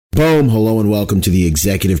Boom! Hello and welcome to the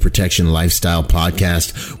Executive Protection Lifestyle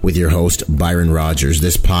Podcast with your host, Byron Rogers.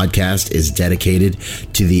 This podcast is dedicated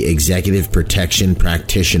to the executive protection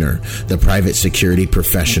practitioner, the private security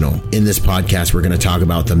professional. In this podcast, we're going to talk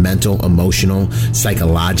about the mental, emotional,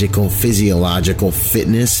 psychological, physiological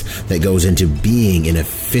fitness that goes into being an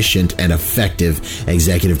efficient and effective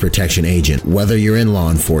executive protection agent. Whether you're in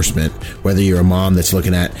law enforcement, whether you're a mom that's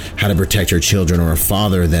looking at how to protect her children, or a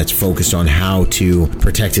father that's focused on how to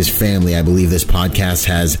protect his family, I believe this podcast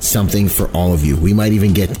has something for all of you. We might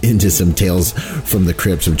even get into some tales from the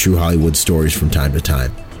crypts of true Hollywood stories from time to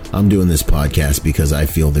time. I'm doing this podcast because I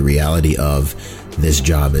feel the reality of this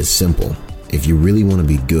job is simple. If you really want to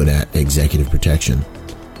be good at executive protection,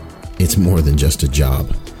 it's more than just a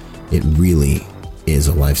job. It really is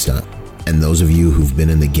a lifestyle. And those of you who've been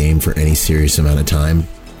in the game for any serious amount of time,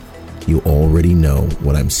 you already know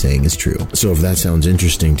what I'm saying is true. So if that sounds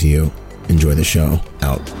interesting to you, enjoy the show.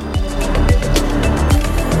 Out.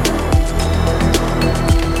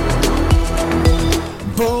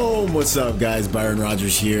 Boom! What's up, guys? Byron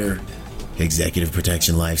Rogers here. Executive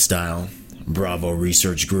Protection Lifestyle. Bravo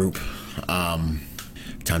Research Group. Time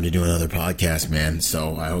to do another podcast, man.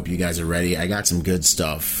 So I hope you guys are ready. I got some good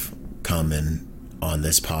stuff coming on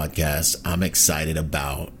this podcast. I'm excited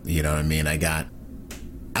about, you know what I mean? I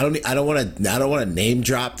don't want to name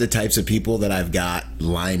drop the types of people that I've got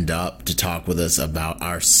lined up to talk with us about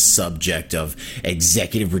our subject of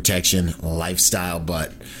executive protection lifestyle,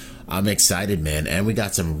 but I'm excited, man. And we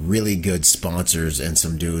got some really good sponsors and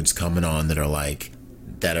some dudes coming on that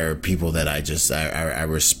are people that I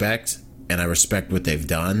respect, and I respect what they've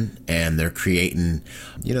done, and they're creating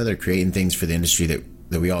things for the industry that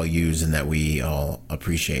we all use and that we all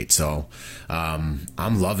appreciate. So I'm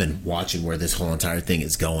loving watching where this whole entire thing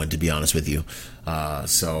is going, to be honest with you.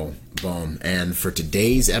 So boom. And for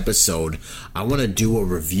today's episode, I want to do a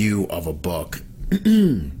review of a book.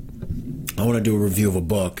 And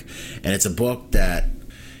it's a book that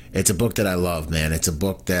I love, man. It's a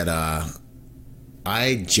book that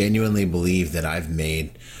I genuinely believe that I've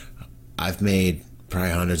made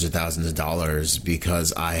probably hundreds of thousands of dollars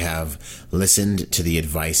because I have listened to the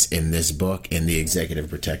advice in this book in the executive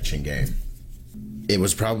protection game. It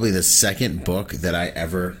was probably the second book that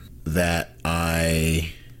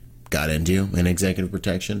I got into in executive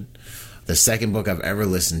protection. The second book I've ever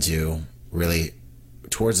listened to, really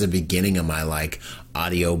towards the beginning of my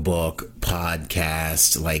audiobook,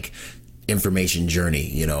 podcast, information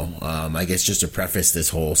journey, I guess just to preface this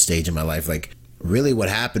whole stage in my life, really what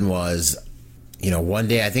happened was, one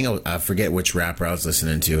day, I forget which rapper I was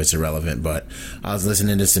listening to. It's irrelevant, but I was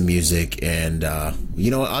listening to some music, and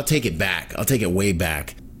I'll take it back. I'll take it way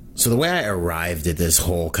back. So the way I arrived at this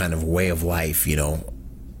whole kind of way of life,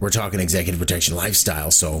 we're talking executive protection lifestyle.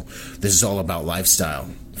 So this is all about lifestyle.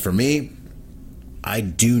 For me, I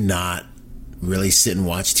do not really sit and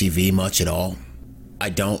watch TV much at all. I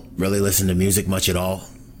don't really listen to music much at all.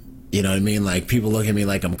 You know what I mean? People look at me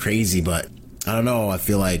like I'm crazy, but I don't know. I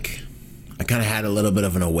feel like I kind of had a little bit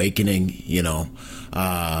of an awakening,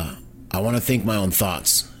 I want to think my own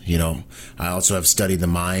thoughts, I also have studied the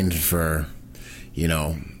mind for,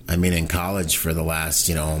 in college for the last,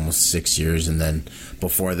 almost 6 years. And then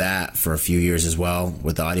before that for a few years as well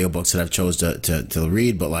with the audiobooks that I've chose to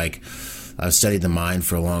read. But I've studied the mind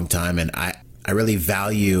for a long time, and I really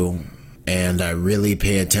value and I really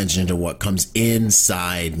pay attention to what comes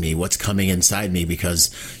inside me, what's coming inside me,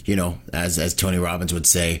 because, as Tony Robbins would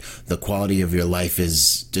say, the quality of your life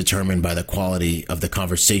is determined by the quality of the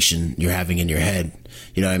conversation you're having in your head.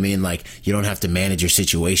 You know what I mean? You don't have to manage your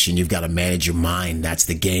situation. You've got to manage your mind. That's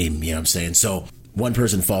the game. You know what I'm saying? So one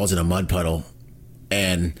person falls in a mud puddle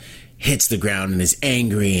and hits the ground and is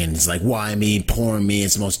angry and is like, why me? Poor me.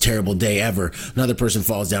 It's the most terrible day ever. Another person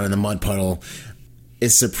falls down in the mud puddle,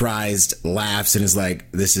 is surprised, laughs, and is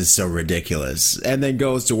like, this is so ridiculous. And then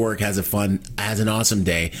goes to work, has an awesome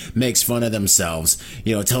day, makes fun of themselves,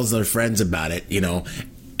 tells their friends about it,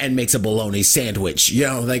 and makes a bologna sandwich.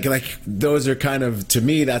 Those are kind of, to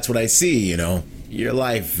me, that's what I see, Your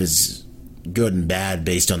life is good and bad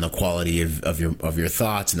based on the quality of your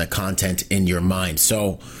thoughts and the content in your mind.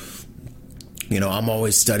 So, I'm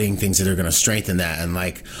always studying things that are going to strengthen that. And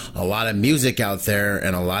a lot of music out there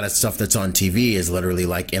and a lot of stuff that's on TV is literally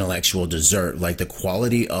intellectual dessert. The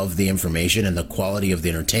quality of the information and the quality of the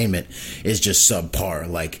entertainment is just subpar.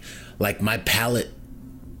 My palate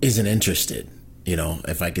isn't interested,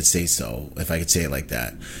 if I could say it like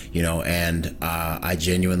that, and I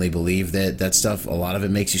genuinely believe that stuff, a lot of it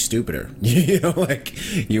makes you stupider.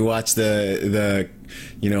 You watch the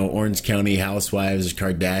Orange County Housewives,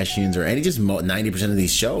 Kardashians, or any just 90% of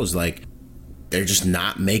these shows, they're just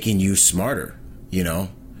not making you smarter, you know?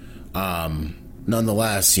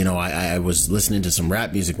 Nonetheless, you know, I was listening to some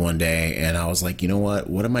rap music one day and I was like, you know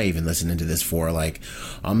what am I even listening to this for? Like,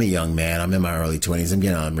 I'm a young man, I'm in my early 20s, I'm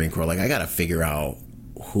getting out of the Marine Corps, like, I gotta figure out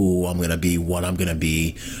who I'm gonna be, what I'm gonna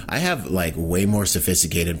be. I have like way more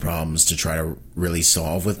sophisticated problems to try to really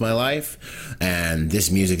solve with my life, and this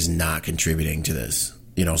music's not contributing to this,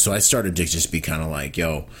 you know? So I started to just be kind of like,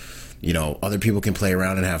 yo, you know, other people can play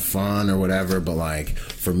around and have fun or whatever, but like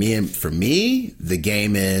for me, the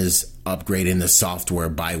game is upgrading the software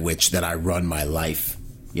by which that I run my life.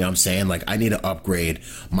 You know what I'm saying? Like, I need to upgrade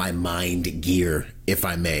my mind gear, if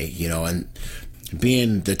I may, you know, and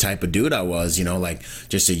being the type of dude I was, you know, like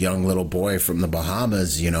just a young little boy from the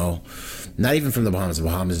Bahamas, you know, not even from the Bahamas.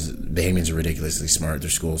 Bahamians are ridiculously smart. Their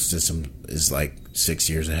school system is like 6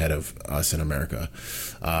 years ahead of us in America.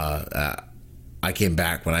 I came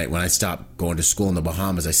back when I stopped going to school in the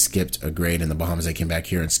Bahamas. I skipped a grade in the Bahamas. I came back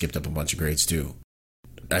here and skipped up a bunch of grades too.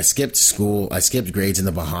 I skipped school. I skipped grades in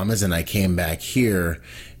the Bahamas, and I came back here,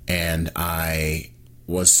 and I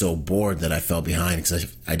was so bored that I fell behind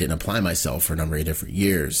because I didn't apply myself for a number of different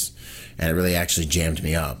years, and it really actually jammed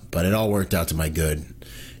me up. But it all worked out to my good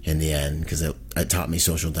in the end because it taught me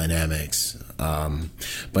social dynamics.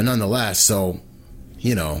 But nonetheless, so,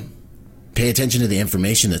 you know, pay attention to the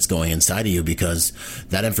information that's going inside of you, because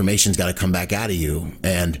that information's got to come back out of you.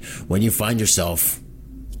 And when you find yourself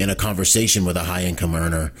in a conversation with a high income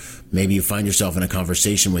earner, maybe you find yourself in a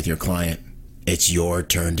conversation with your client, it's your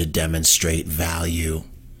turn to demonstrate value.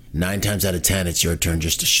 9 times out of 10, it's your turn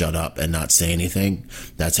just to shut up and not say anything.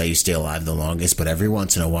 That's how you stay alive the longest. But every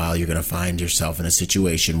once in a while, you're going to find yourself in a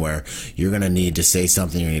situation where you're going to need to say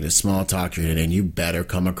something, you need a small talk, and you better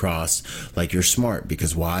come across like you're smart.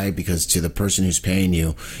 Because why? Because to the person who's paying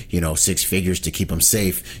you, you know, 6 figures to keep them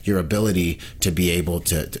safe, your ability to be able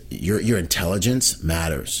to your intelligence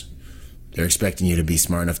matters. They're expecting you to be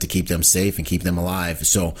smart enough to keep them safe and keep them alive.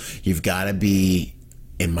 So you've got to be,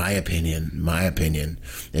 in my opinion,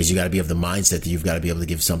 is you got to be of the mindset that you've got to be able to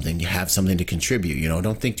give something. You have something to contribute. You know,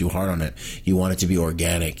 don't think too hard on it. You want it to be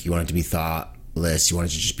organic. You want it to be thoughtless. You want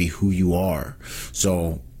it to just be who you are.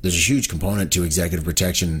 So there's a huge component to executive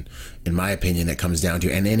protection, in my opinion, that comes down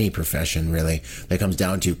to, and any profession really, that comes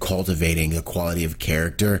down to cultivating the quality of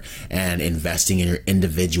character and investing in your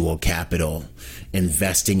individual capital.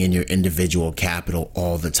 Investing in your individual capital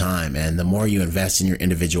all the time. And the more you invest in your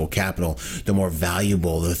individual capital, the more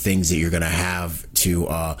valuable the things that you're going to have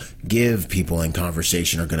to give people in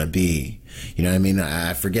conversation are going to be. You know what I mean?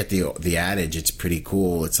 I forget the adage. It's pretty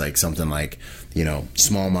cool. It's like something like, you know,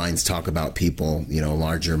 small minds talk about people, you know,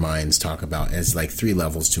 larger minds talk about, it's like 3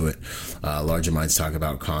 levels to it. Larger minds talk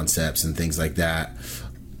about concepts and things like that.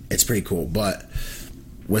 It's pretty cool. But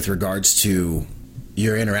with regards to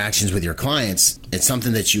your interactions with your clients, it's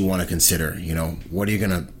something that you want to consider. You know, what are you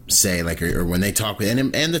going to say, like, or when they talk with,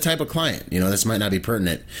 and the type of client, you know, this might not be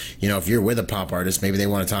pertinent. You know, if you're with a pop artist, maybe they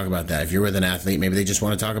want to talk about that. If you're with an athlete, maybe they just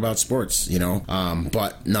want to talk about sports, you know.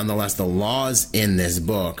 But nonetheless, the laws in this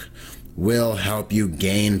book will help you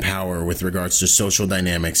gain power with regards to social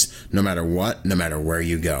dynamics, no matter what, no matter where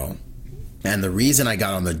you go. And the reason I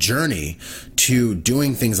got on the journey to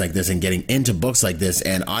doing things like this and getting into books like this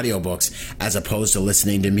and audiobooks, as opposed to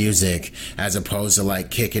listening to music, as opposed to like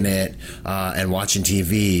kicking it and watching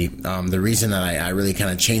TV, the reason that I really kind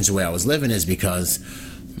of changed the way I was living is because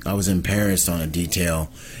I was in Paris on a detail,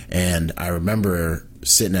 and I remember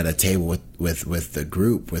sitting at a table with the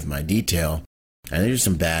group, with my detail, and there's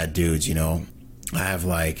some bad dudes, you know. I have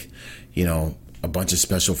like, you know, a bunch of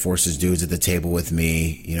special forces dudes at the table with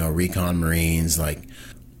me, you know, recon Marines, like,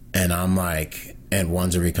 and I'm like, and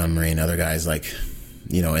one's a recon Marine, other guy's like,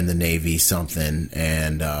 you know, in the Navy something,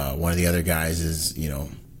 and one of the other guys is, you know,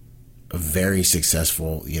 a very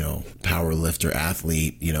successful, you know, power lifter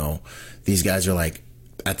athlete. You know, these guys are like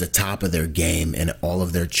at the top of their game in all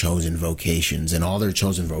of their chosen vocations, and all their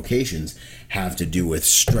chosen vocations have to do with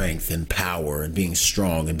strength and power and being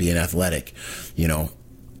strong and being athletic. You know,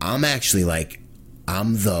 I'm actually like,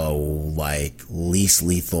 I'm the like least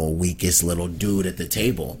lethal, weakest little dude at the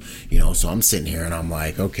table, you know. So I'm sitting here and I'm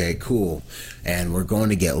like, okay, cool. And we're going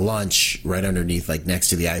to get lunch right underneath, like next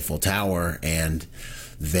to the Eiffel Tower. And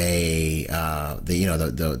they you know,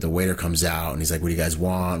 the waiter comes out and he's like, what do you guys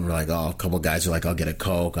want? And we're like, oh, a couple of guys are like, I'll get a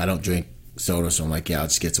Coke. I don't drink soda. So I'm like, yeah, I'll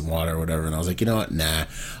just get some water or whatever. And I was like, you know what? Nah,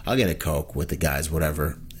 I'll get a Coke with the guys,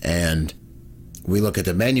 whatever. And we look at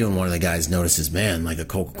the menu, and one of the guys notices, man, like a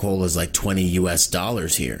Coca-Cola is like $20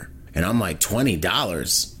 US here. And I'm like,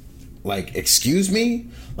 $20? Like, excuse me?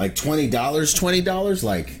 Like $20? $20?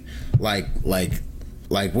 Like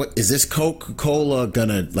like, what is this Coca-Cola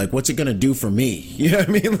gonna, like, what's it gonna do for me? You know what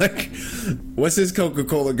I mean? Like, what's this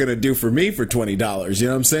Coca-Cola gonna do for me for $20? You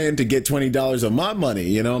know what I'm saying? To get $20 of my money,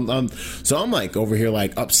 you know? So I'm like over here,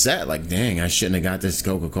 like, upset, like, dang, I shouldn't have got this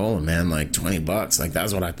Coca-Cola, man. Like, $20. Like,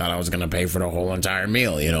 that's what I thought I was gonna pay for the whole entire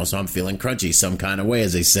meal, you know? So I'm feeling crunchy some kind of way,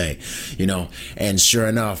 as they say, you know? And sure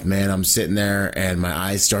enough, man, I'm sitting there and my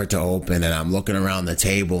eyes start to open and I'm looking around the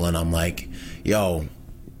table and I'm like, yo,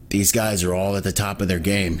 these guys are all at the top of their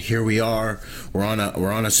game. Here we are. We're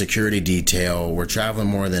on a security detail. We're traveling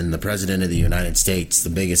more than the president of the United States, the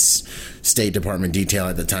biggest State Department detail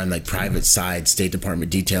at the time, like private side State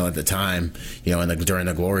Department detail at the time. You know, during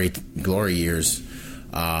the glory years,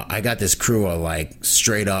 I got this crew of like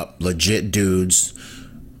straight up legit dudes.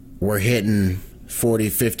 We're hitting 40,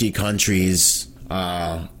 50 countries.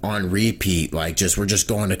 On repeat, like we're just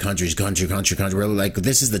going to country. We're like,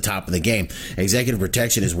 this is the top of the game. Executive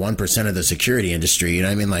protection is 1% of the security industry, you know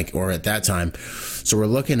what I mean? Like, or at that time. So we're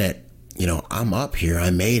looking at, you know, I'm up here, I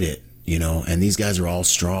made it, you know, and these guys are all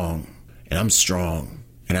strong and I'm strong.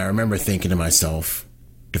 And I remember thinking to myself,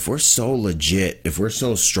 if we're so legit, if we're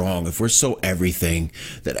so strong, if we're so everything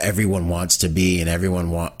that everyone wants to be and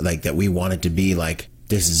everyone that we want it to be, like,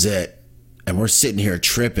 this is it. And we're sitting here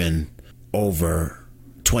tripping over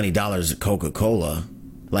 $20 of Coca-Cola.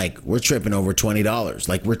 Like, we're tripping over $20.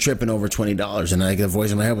 Like, we're tripping over $20. And like, the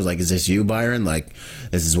voice in my head was like, is this you, Byron? Like,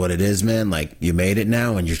 this is what it is, man. Like, you made it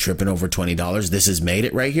now and you're tripping over $20. This has made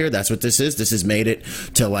it right here. That's what this is. This has made it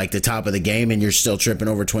to like the top of the game and you're still tripping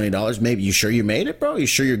over $20. Maybe you sure you made it, bro? You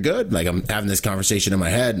sure you're good? Like, I'm having this conversation in my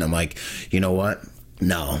head and I'm like, you know what?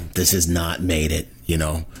 No, this has not made it. You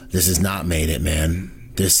know, this has not made it,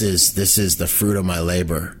 man. This is the fruit of my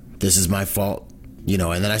labor. This is my fault, you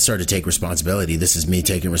know, and then I started to take responsibility. This is me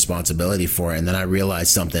taking responsibility for it. And then I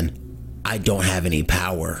realized something. I don't have any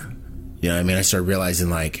power. You know what I mean? I started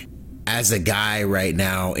realizing, like, as a guy right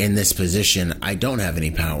now in this position, I don't have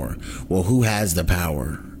any power. Well, who has the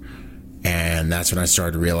power? And that's when I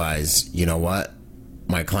started to realize, you know what?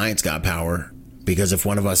 My client's got power, because if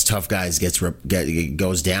one of us tough guys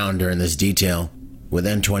goes down during this detail,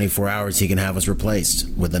 within 24 hours, he can have us replaced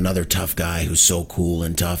with another tough guy who's so cool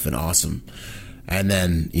and tough and awesome. And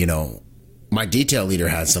then, you know, my detail leader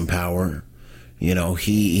has some power. You know,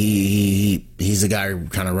 he's the guy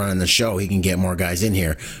kind of running the show. He can get more guys in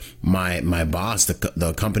here. My boss,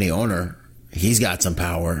 the company owner, he's got some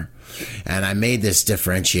power. And I made this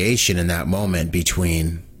differentiation in that moment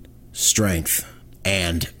between strength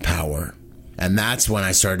and power. And that's when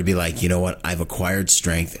I started to be like, you know what? I've acquired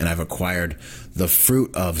strength and I've acquired the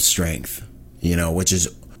fruit of strength, you know, which is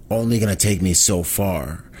only going to take me so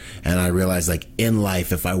far. And I realized, like, in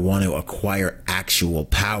life, if I want to acquire actual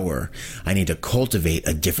power, I need to cultivate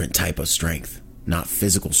a different type of strength, not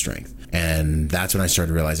physical strength. And that's when I started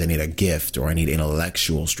to realize I need a gift, or I need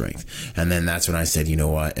intellectual strength. And then that's when I said, you know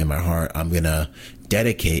what, in my heart, I'm going to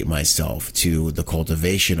dedicate myself to the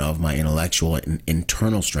cultivation of my intellectual and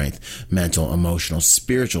internal strength, mental, emotional,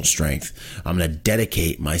 spiritual strength. I'm going to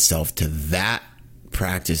dedicate myself to that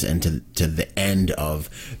practice and to the end of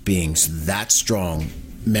being that strong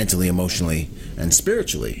mentally, emotionally, and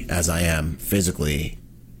spiritually as I am physically.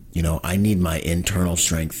 You know, I need my internal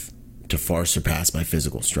strength to far surpass my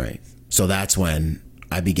physical strength. So that's when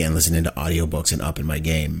I began listening to audiobooks and upping my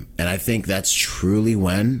game. And I think that's truly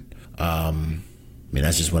when,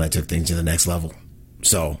 that's just when I took things to the next level.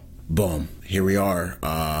 So, boom, here we are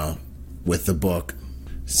with the book.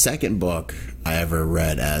 Second book I ever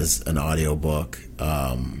read as an audiobook,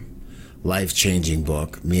 life-changing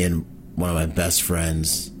book. Me and one of my best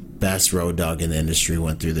friends, best road dog in the industry,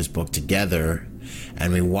 went through this book together,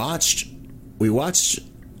 and we watched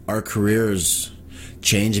our careers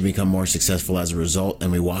change and become more successful as a result.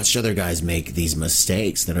 And we watched other guys make these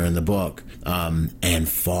mistakes that are in the book and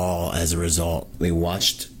fall as a result. We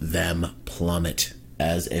watched them plummet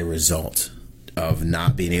as a result of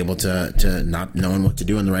not being able to not knowing what to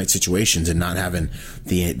do in the right situations and not having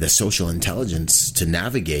the social intelligence to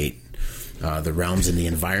navigate the realms and the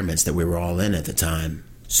environments that we were all in at the time.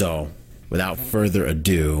 So without further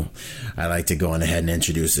ado, I like to go on ahead and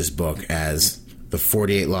introduce this book as The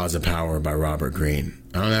 48 Laws of Power by Robert Greene.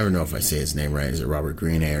 I don't ever know if I say his name right. Is it Robert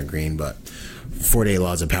Greene, A or Green? But 48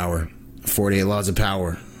 Laws of Power. 48 Laws of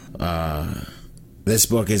Power. This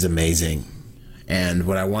book is amazing. And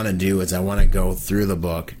what I want to do is I want to go through the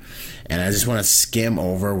book and I just want to skim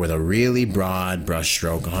over with a really broad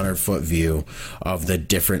brushstroke, 100-foot view of the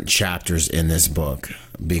different chapters in this book,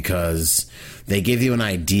 because they give you an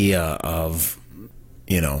idea of,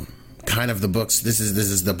 you know, kind of the book's, this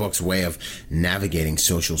is the book's way of navigating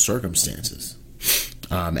social circumstances.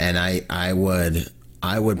 And I would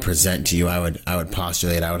I would present to you, I would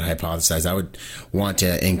postulate, I would hypothesize, I would want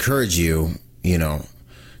to encourage you,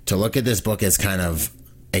 to look at this book as kind of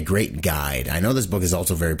a great guide. I know this book is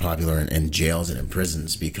also very popular in jails and in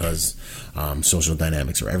prisons because social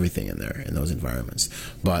dynamics are everything in there, in those environments.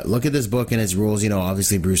 But look at this book and its rules.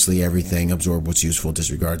 Obviously Bruce Lee, everything, absorb what's useful,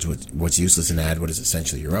 disregard what's useless, and add what is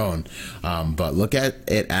essentially your own. But look at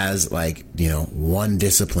it as like, one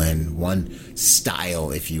discipline, one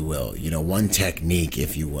style, if you will, one technique,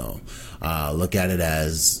 if you will. Look at it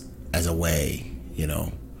as a way,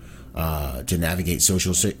 to navigate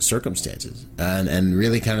social circumstances. And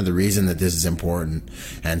really kind of the reason that this is important,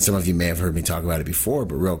 and some of you may have heard me talk about it before,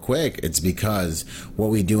 but real quick, it's because what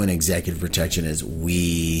we do in executive protection is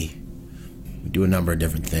we do a number of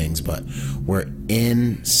different things, but we're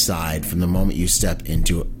inside from the moment you step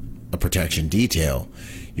into a protection detail.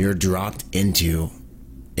 You're dropped into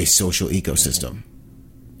a social ecosystem.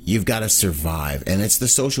 You've got to survive. And it's the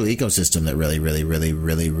social ecosystem that really, really, really,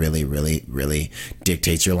 really, really, really, really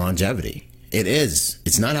dictates your longevity. It is.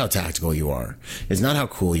 It's not how tactical you are. It's not how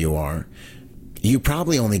cool you are. You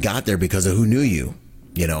probably only got there because of who knew you,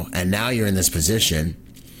 and now you're in this position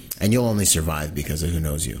and you'll only survive because of who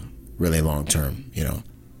knows you really long term,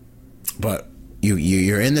 But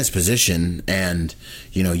you're in this position and,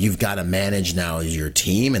 you've got to manage now your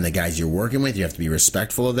team and the guys you're working with. You have to be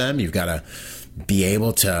respectful of them. You've got to be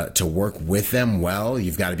able to work with them well.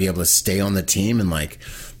 You've got to be able to stay on the team and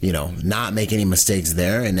not make any mistakes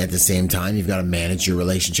there. And at the same time, you've got to manage your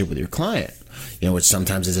relationship with your client, which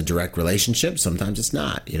sometimes is a direct relationship. Sometimes it's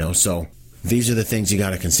not, so these are the things you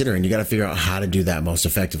got to consider, and you got to figure out how to do that most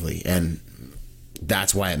effectively. And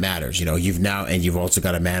that's why it matters. You've also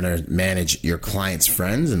got to manage your client's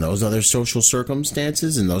friends and those other social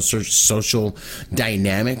circumstances and those social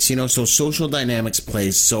dynamics, so social dynamics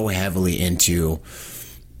plays so heavily into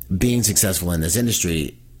being successful in this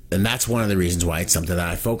industry. And that's one of the reasons why it's something that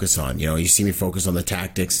I focus on. You see me focus on the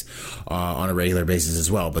tactics on a regular basis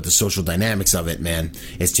as well. But the social dynamics of it, man,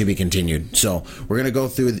 is to be continued. So we're going to go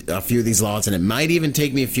through a few of these laws, and it might even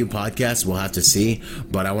take me a few podcasts. We'll have to see.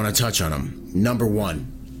 But I want to touch on them. Number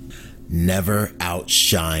 1, never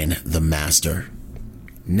outshine the master.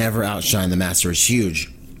 Never outshine the master is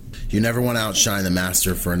huge. You never want to outshine the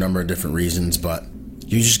master for a number of different reasons. But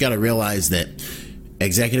you just got to realize that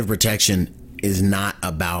executive protection is not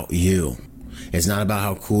about you. It's not about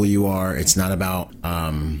how cool you are. It's not about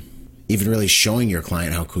even really showing your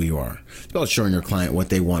client how cool you are. It's about showing your client what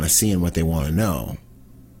they want to see and what they want to know.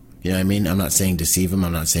 You know what I mean? I'm not saying deceive them.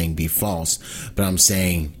 I'm not saying be false. But I'm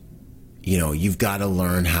saying, you've got to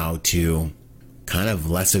learn how to kind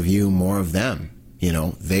of less of you, more of them.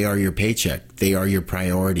 They are your paycheck. They are your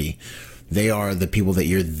priority. They are the people that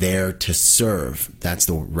you're there to serve. That's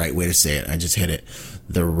the right way to say it. I just hit it.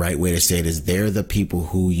 The right way to say it is they're the people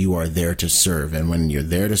who you are there to serve. And when you're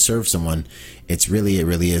there to serve someone, it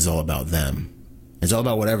really is all about them. It's all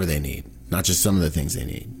about whatever they need, not just some of the things they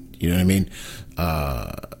need. You know what I mean?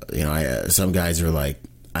 Some guys are like,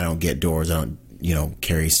 I don't get doors. I don't,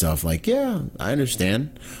 carry stuff. Like, yeah, I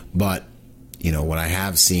understand. But, what I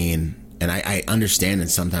have seen, and I understand,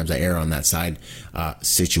 and sometimes I err on that side,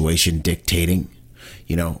 situation dictating,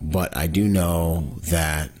 but I do know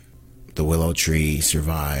that the willow tree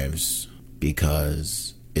survives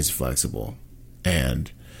because it's flexible.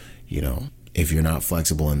 And, if you're not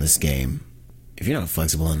flexible in this game, if you're not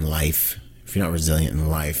flexible in life, if you're not resilient in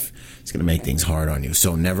life, it's going to make things hard on you.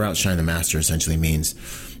 So never outshine the master essentially means,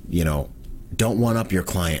 don't one up your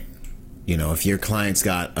client. If your client's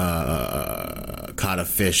got caught a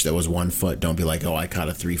fish that was 1 foot, don't be like, oh, I caught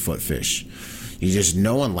a 3-foot fish.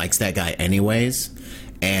 No one likes that guy anyways.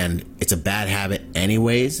 And it's a bad habit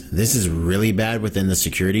anyways. This is really bad within the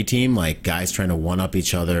security team, like guys trying to one-up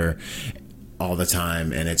each other all the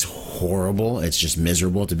time, and it's horrible. It's just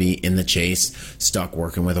miserable to be in the chase, stuck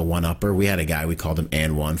working with a one-upper. We had a guy, we called him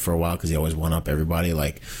and one for a while because he always one-up everybody.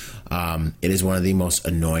 It is one of the most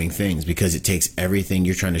annoying things because it takes everything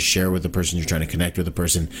you're trying to share with the person, you're trying to connect with the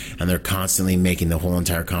person, and they're constantly making the whole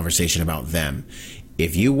entire conversation about them.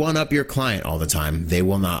 If you one-up your client all the time, they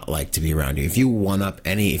will not like to be around you. If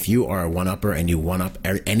you are a one-upper and you one-up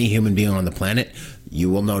any human being on the planet, you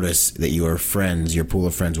will notice that your pool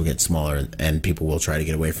of friends will get smaller and people will try to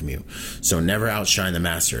get away from you. So never outshine the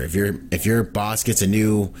master. If your boss gets a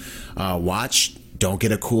new watch, don't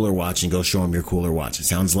get a cooler watch and go show him your cooler watch. It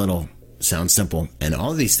sounds little, sounds simple. And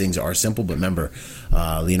all of these things are simple, but remember,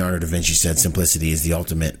 Leonardo da Vinci said simplicity is the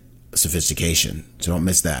ultimate sophistication. So don't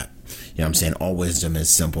miss that. You know what I'm saying? All wisdom is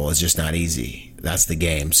simple. It's just not easy. That's the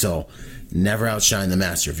game. So never outshine the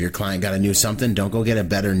master. If your client got a new something, don't go get a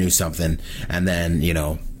better new something and then,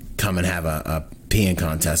 come and have a peeing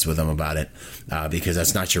contest with them about it, because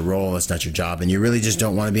that's not your role, that's not your job, and you really just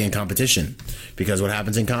don't want to be in competition, because what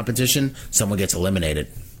happens in competition, someone gets eliminated.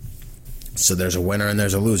 So there's a winner and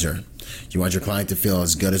there's a loser. You want your client to feel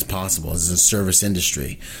as good as possible. This is a service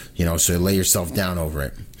industry, so lay yourself down over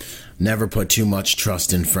it. Never put too much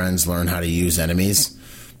trust in friends. Learn how to use enemies.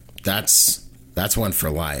 That's one for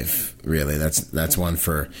life, really. That's one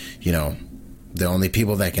for, the only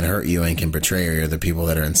people that can hurt you and can betray you are the people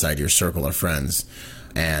that are inside your circle of friends.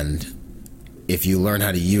 And if you learn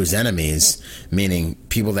how to use enemies, meaning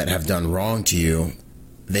people that have done wrong to you,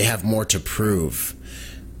 they have more to prove.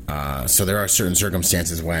 So there are certain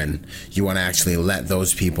circumstances when you want to actually let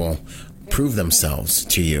those people prove themselves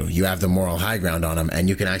to you. You have the moral high ground on them, and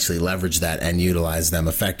you can actually leverage that and utilize them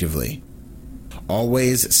effectively.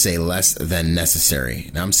 Always say less than necessary.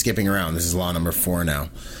 Now I'm skipping around. This is law number 4 now.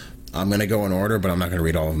 I'm going to go in order, but I'm not going to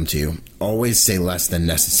read all of them to you. Always say less than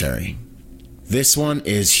necessary. This one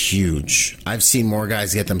is huge. I've seen more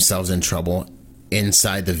guys get themselves in trouble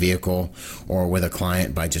inside the vehicle or with a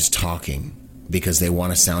client by just talking, because they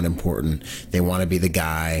want to sound important. They want to be the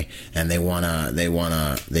guy, and they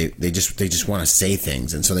just want to say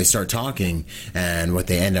things. And so they start talking, and what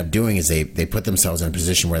they end up doing is they put themselves in a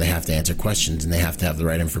position where they have to answer questions and they have to have the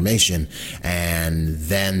right information, and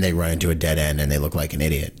then they run into a dead end and they look like an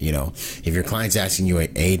idiot. If your client's asking you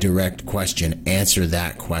a direct question, answer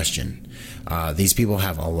that question. These people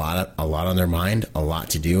have a lot on their mind, a lot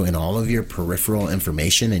to do, and all of your peripheral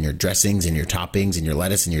information and your dressings and your toppings and your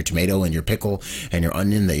lettuce and your tomato and your pickle and your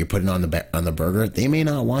onion that you're putting on the burger, they may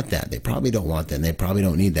not want that. They probably don't want that, and they probably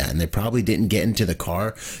don't need that, and they probably didn't get into the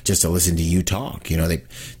car just to listen to you talk.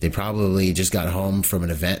 They probably just got home from an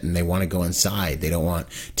event and they want to go inside. They don't want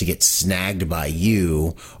to get snagged by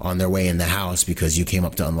you on their way in the house because you came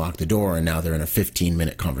up to unlock the door, and now they're in a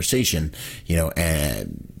 15-minute conversation.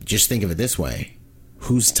 And just think of it this way.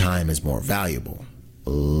 Whose time is more valuable?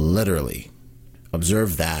 Literally.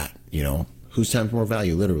 Observe that, Whose time is more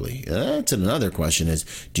valuable? Literally. That's another question is,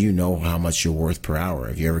 do you know how much you're worth per hour?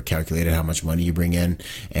 Have you ever calculated how much money you bring in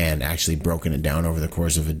and actually broken it down over the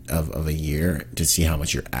course of a year to see how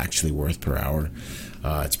much you're actually worth per hour?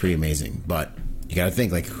 It's pretty amazing. But you got to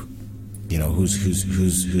think,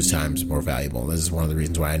 whose time's more valuable. This is one of the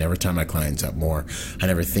reasons why I never tie my clients up more. I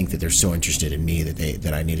never think that they're so interested in me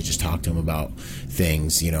that I need to just talk to them about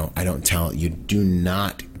things. I don't tell you, do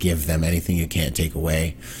not give them anything you can't take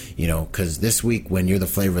away. Because this week, when you're the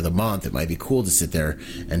flavor of the month, it might be cool to sit there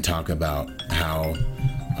and talk about how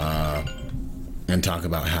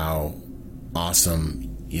awesome,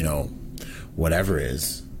 whatever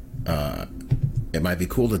is. It might be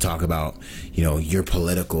cool to talk about, your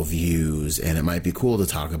political views, and it might be cool to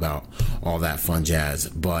talk about all that fun jazz.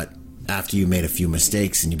 But after you made a few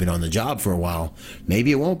mistakes and you've been on the job for a while,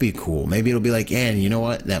 maybe it won't be cool. Maybe it'll be like, and you know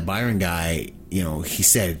what, that Byron guy, he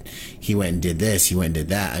said he went and did this, he went and did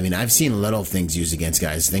that. I mean, I've seen little things used against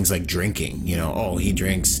guys, things like drinking, he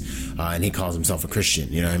drinks and he calls himself a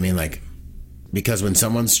Christian. You know what I mean? Like, because when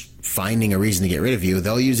someone's finding a reason to get rid of you,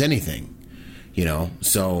 they'll use anything,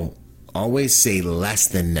 so always say less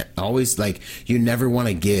than, you never want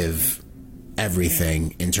to give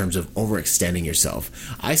everything in terms of overextending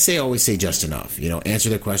yourself. I say always say just enough. Answer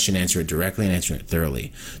the question, answer it directly, and answer it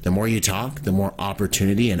thoroughly. The more you talk, the more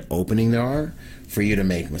opportunity and opening there are for you to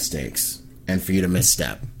make mistakes and for you to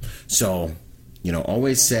misstep. So,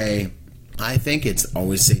 always say, I think it's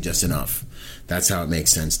always say just enough. That's how it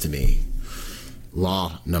makes sense to me.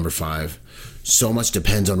 Law number 5. So much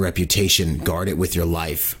depends on reputation. Guard it with your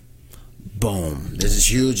life. Boom. This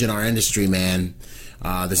is huge in our industry, man.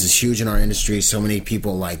 This is huge in our industry. So many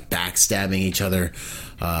people backstabbing each other.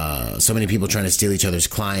 So many people trying to steal each other's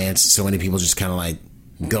clients. So many people just kind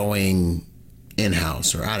of going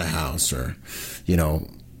in-house or out-of-house. Or,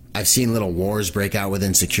 I've seen little wars break out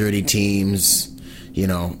within security teams,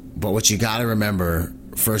 But what you got to remember,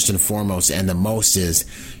 first and foremost, and the most, is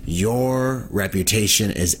your reputation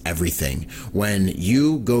is everything. When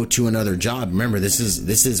you go to another job, remember, this is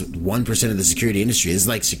 1% of the security industry. This is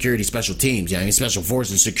like security special teams, special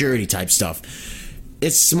forces, security type stuff.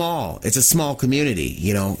 It's small. It's a small community.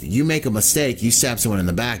 You make a mistake, you stab someone in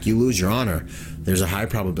the back, you lose your honor. There's a high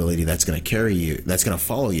probability that's going to carry you, that's going to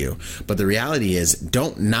follow you. But the reality is,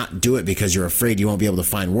 don't not do it because you're afraid you won't be able to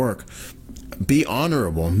find work. Be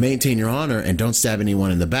honorable, maintain your honor, and don't stab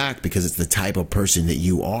anyone in the back, because it's the type of person that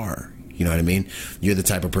you are. You know what I mean? You're the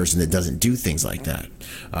type of person that doesn't do things like that.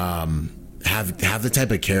 Have the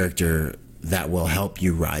type of character that will help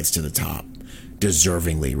you rise to the top,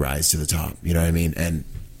 deservingly rise to the top. You know what I mean? And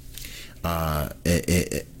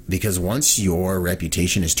because once your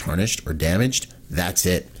reputation is tarnished or damaged, that's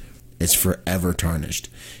it. It's forever tarnished.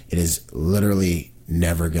 It is literally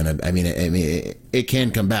never gonna. It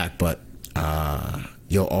can come back, but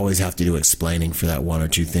you'll always have to do explaining for that one or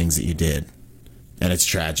two things that you did, and it's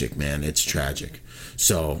tragic, man. It's tragic.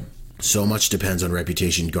 So much depends on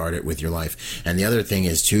reputation. Guard it with your life. And the other thing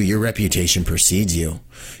is too, your reputation precedes you.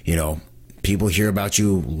 You know, people hear about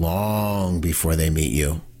you long before they meet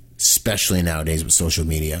you, especially nowadays with social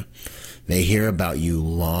media. They hear about you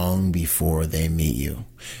long before they meet you.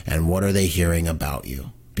 And what are they hearing about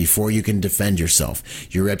you? Before you can defend yourself,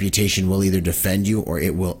 your reputation will either defend you or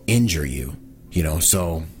it will injure you. You know,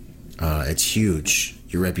 so it's huge.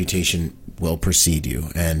 Your reputation will precede you.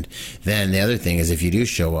 And then the other thing is, if you do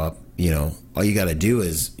show up, you know, all you got to do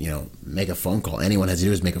is, you know, make a phone call. Anyone has to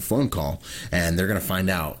do is make a phone call, and they're going to find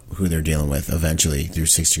out who they're dealing with eventually through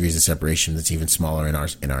 6 degrees of separation. That's even smaller in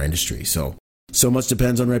our industry. So much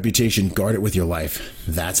depends on reputation. Guard it with your life.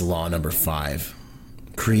 That's law number 5.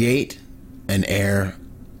 Create an air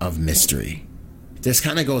of mystery. This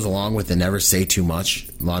kind of goes along with the never say too much.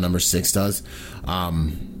 Law number 6 does.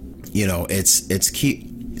 You know, it's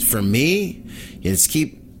keep, for me, it's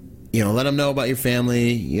keep, you know, let them know about your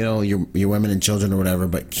family, you know, your women and children or whatever,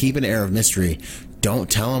 but keep an air of mystery. Don't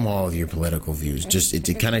tell them all of your political views. Just,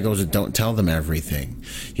 it kind of goes with, don't tell them everything.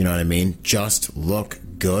 You know what I mean? Just look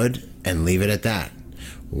good and leave it at that.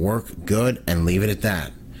 Work good and leave it at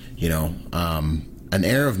that. You know, an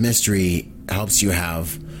air of mystery helps you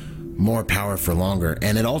have more power for longer.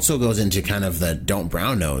 And it also goes into kind of the don't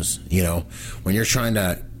brown nose. You know, when you're trying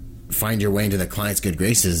to find your way into the client's good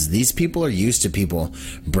graces, these people are used to people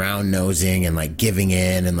brown nosing and like giving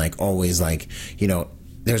in and like always like, you know,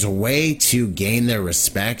 there's a way to gain their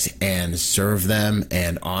respect and serve them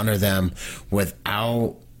and honor them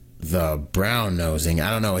without the brown nosing. I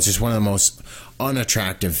don't know. It's just one of the most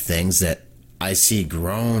unattractive things that I see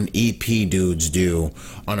grown EP dudes do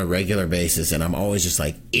on a regular basis. And I'm always just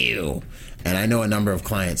like, ew. And I know a number of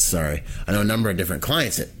clients, I know a number of different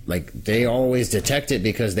clients that, like, they always detect it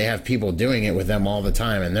because they have people doing it with them all the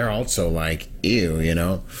time. And they're also like, ew, you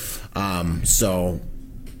know? So,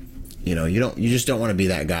 you know, you just don't want to be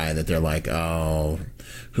that guy that they're like, oh,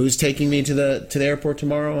 who's taking me to the airport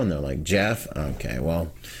tomorrow? And they're like, Jeff. Okay,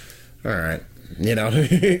 well, all right. You know,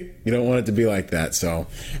 you don't want it to be like that. So,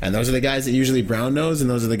 and those are the guys that usually brown nose, and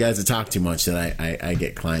those are the guys that talk too much that I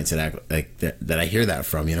get clients that act like that I hear that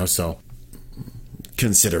from, you know. So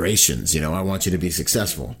considerations, you know, I want you to be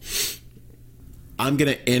successful. I'm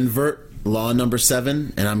going to invert law number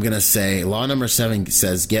 7, and I'm going to say law number 7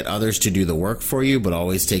 says get others to do the work for you, but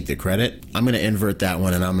always take the credit. I'm going to invert that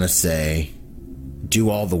one, and I'm going to say do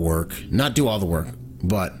all the work, not do all the work,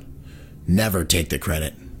 but never take the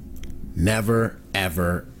credit. Never,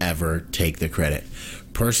 ever, ever take the credit.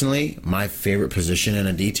 Personally, my favorite position in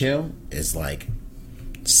a detail is like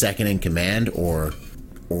second in command or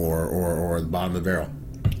the bottom of the barrel.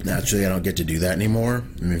 Naturally, I don't get to do that anymore.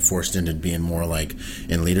 I'm forced into being more like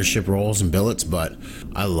in leadership roles and billets, but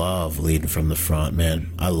I love leading from the front,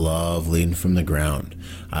 man. I love leading from the ground.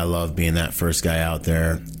 I love being that first guy out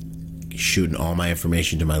there, shooting all my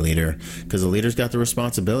information to my leader, because the leader's got the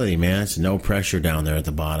responsibility, man. It's no pressure down there at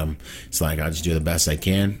the bottom. It's like I just do the best I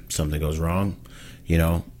can. Something goes wrong, you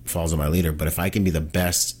know, falls on my leader. But if I can be the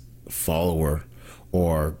best follower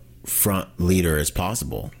or front leader as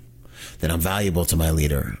possible, then I'm valuable to my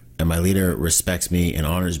leader, and my leader respects me and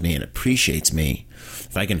honors me and appreciates me.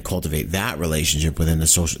 If I can cultivate that relationship within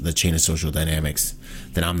the chain of social dynamics,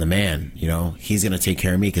 then I'm the man. You know, he's going to take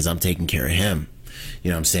care of me because I'm taking care of him. You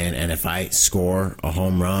know what I'm saying? And if I score a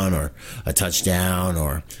home run or a touchdown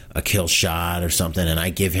or a kill shot or something, and I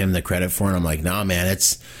give him the credit for it, I'm like, nah, man,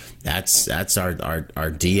 that's our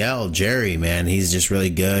DL, Jerry, man. He's just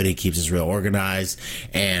really good. He keeps us real organized.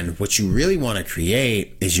 And what you really want to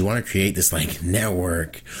create is you want to create this like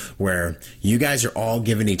network where you guys are all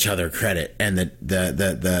giving each other credit, and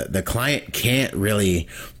the client can't really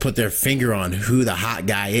put their finger on who the hot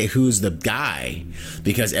guy is, who's the guy,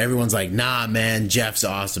 because everyone's like, nah, man, Jeff's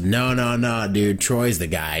awesome. No, dude, Troy's the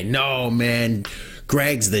guy. No, man,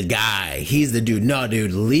 Greg's the guy. He's the dude. No,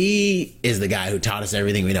 dude, Lee is the guy who taught us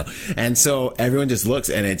everything we know. And so everyone just looks,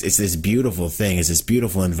 and it's this beautiful thing. It's this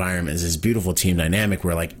beautiful environment. It's this beautiful team dynamic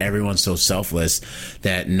where like everyone's so selfless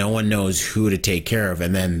that no one knows who to take care of.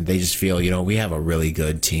 And then they just feel, you know, we have a really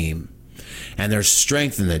good team, and there's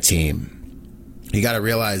strength in the team. You got to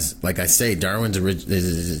realize, like I say, Darwin's,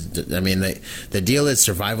 the deal is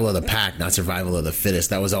survival of the pack, not survival of the fittest.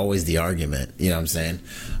 That was always the argument. You know what I'm saying?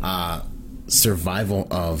 Survival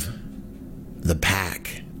of the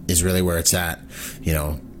pack is really where it's at. You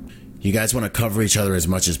know, you guys want to cover each other as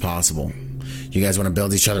much as possible. You guys want to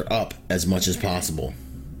build each other up as much as possible.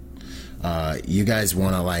 You guys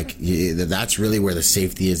want to that's really where the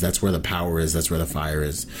safety is. That's where the power is. That's where the fire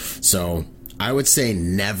is. So I would say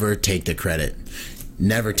never take the credit.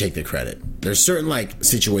 Never take the credit. There's certain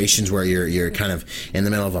situations where you're kind of in the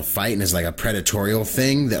middle of a fight and it's like a predatorial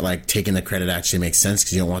thing that taking the credit actually makes sense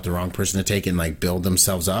because you don't want the wrong person to take it and build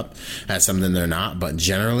themselves up as something they're not. But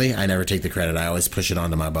generally, I never take the credit. I always push it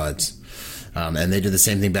onto my buds. And they do the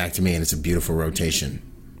same thing back to me, and it's a beautiful rotation.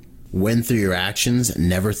 Win through your actions,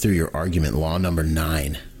 never through your argument. Law number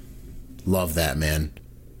 9. Love that, man.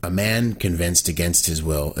 A man convinced against his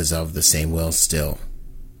will is of the same will still.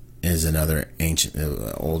 Is another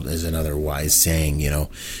another wise saying. You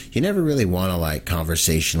never really want to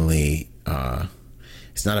conversationally.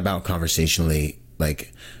 It's not about conversationally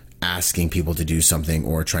asking people to do something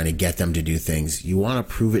or trying to get them to do things. You want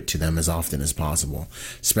to prove it to them as often as possible,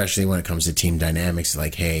 especially when it comes to team dynamics.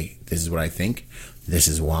 Hey, this is what I think. This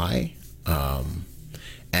is why.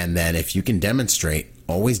 And then if you can demonstrate,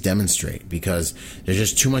 always demonstrate, because there's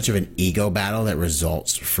just too much of an ego battle that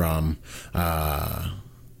results from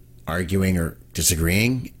arguing or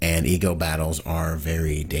disagreeing, and ego battles are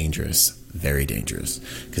very dangerous,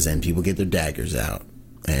 because then people get their daggers out,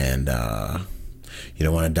 and you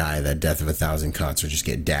don't want to die that death of 1,000 cuts or just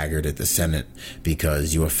get daggered at the Senate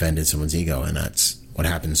because you offended someone's ego, and that's what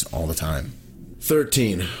happens all the time.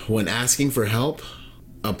 13, when asking for help,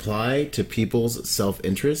 apply to people's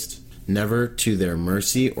self-interest, never to their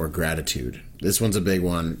mercy or gratitude. This one's a big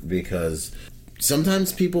one because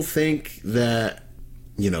sometimes people think that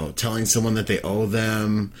telling someone that they owe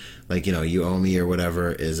them, you owe me or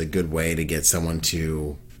whatever, is a good way to get someone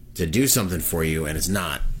to do something for you, and it's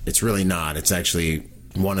not. It's really not. It's actually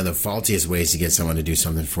one of the faultiest ways to get someone to do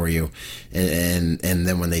something for you, and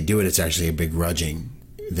then when they do it, it's actually a begrudging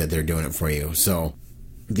that they're doing it for you. So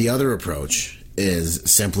the other approach is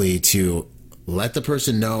simply to let the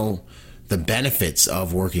person know the benefits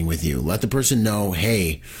of working with you. Let the person know,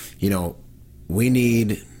 hey, we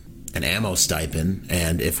need an ammo stipend,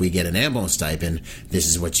 and if we get an ammo stipend, this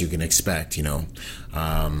is what you can expect.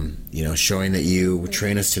 Showing that you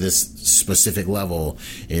train us to this specific level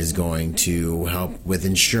is going to help with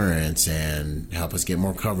insurance and help us get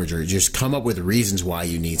more coverage, or just come up with reasons why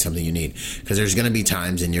you need something you need, because there's going to be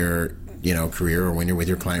times in your career, or when you're with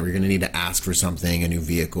your client, where you're going to need to ask for something, a new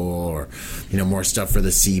vehicle, or more stuff for the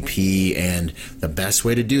CP. And the best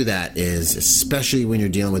way to do that is, especially when you're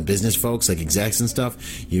dealing with business folks like execs and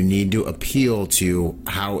stuff, you need to appeal to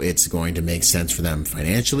how it's going to make sense for them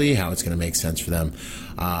financially, how it's going to make sense for them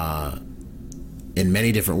in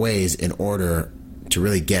many different ways in order to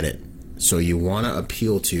really get it. So you want to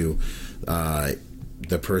appeal to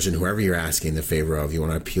the person, whoever you're asking the favor of. You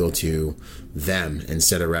want to appeal to them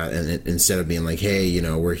instead of being like, hey,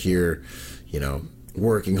 we're here,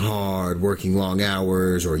 working hard, working long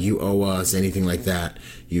hours, or you owe us, anything like that.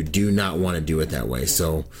 You do not want to do it that way.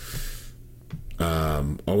 So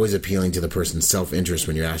always appealing to the person's self-interest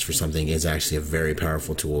when you ask for something is actually a very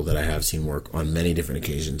powerful tool that I have seen work on many different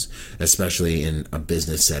occasions, especially in a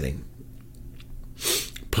business setting.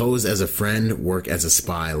 Pose as a friend, work as a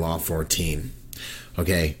spy, Law 14.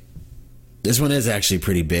 Okay, this one is actually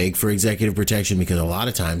pretty big for executive protection, because a lot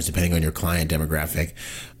of times, depending on your client demographic,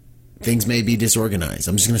 things may be disorganized.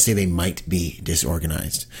 I'm just going to say they might be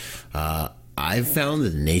disorganized. I've found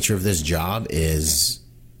that the nature of this job is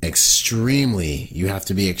you have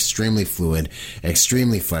to be extremely fluid,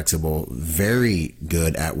 extremely flexible, very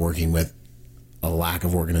good at working with a lack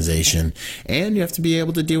of organization, and you have to be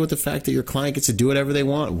able to deal with the fact that your client gets to do whatever they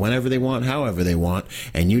want, whenever they want, however they want,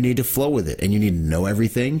 and you need to flow with it, and you need to know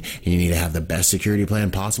everything, and you need to have the best security plan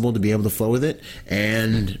possible to be able to flow with it.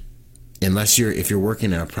 And if you're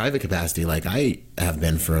working in a private capacity like I have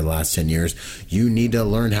been for the last 10 years, you need to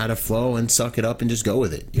learn how to flow and suck it up and just go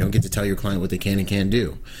with it. You don't get to tell your client what they can and can't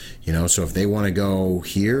do. So if they want to go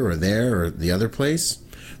here or there or the other place,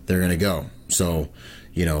 they're going to go. So,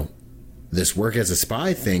 this work as a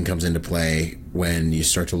spy thing comes into play when you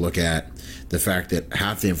start to look at the fact that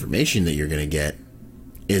half the information that you're going to get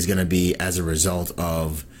is going to be as a result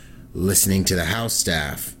of listening to the house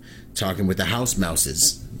staff, talking with the house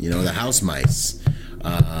mouses, the house mice,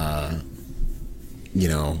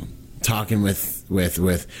 talking with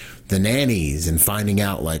the nannies and finding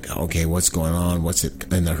out okay, what's going on, what's it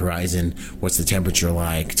in the horizon, what's the temperature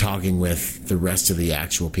like, talking with the rest of the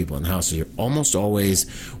actual people in the house. So you're almost always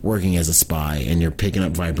working as a spy, and you're picking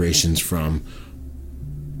up vibrations from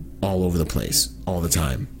all over the place all the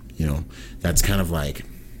time. That's kind of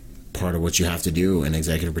part of what you have to do in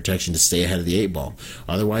executive protection to stay ahead of the 8 ball.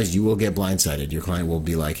 Otherwise, you will get blindsided. Your client will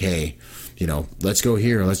be like, hey, let's go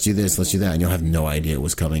here, let's do this, let's do that, and you'll have no idea it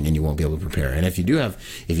was coming, and you won't be able to prepare. And if you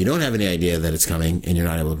don't have any idea that it's coming and you're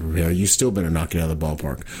not able to prepare, you still better knock it out of the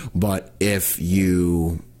ballpark. But if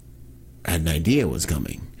you had an idea it was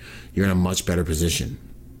coming, you're in a much better position.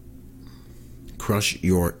 Crush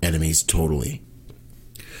your enemies totally.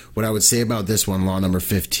 What I would say about this one, law number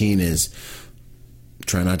 15, is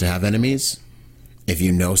try not to have enemies. If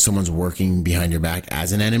you know someone's working behind your back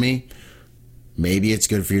as an enemy, maybe it's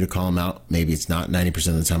good for you to call them out. Maybe it's not. 90%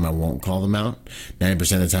 of the time I won't call them out.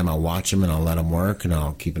 90% of the time I'll watch them and I'll let them work and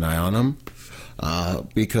I'll keep an eye on them.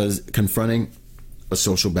 Because confronting a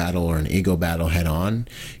social battle or an ego battle head on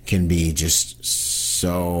can be just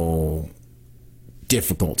so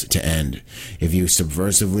difficult to end. If you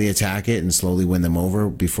subversively attack it and slowly win them over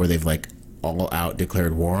before they've all out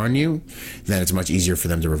declared war on you, then it's much easier for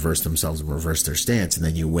them to reverse themselves and reverse their stance, and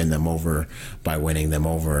then you win them over by winning them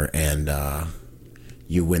over, and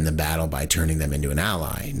you win the battle by turning them into an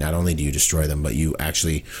ally. Not only do you destroy them, but you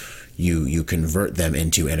actually you convert them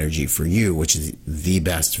into energy for you, which is the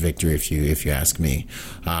best victory if you ask me.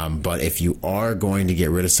 But if you are going to get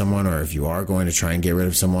rid of someone, or if you are going to try and get rid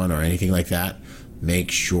of someone or anything like that,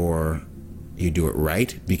 make sure you do it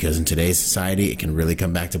right, because in today's society it can really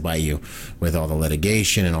come back to bite you with all the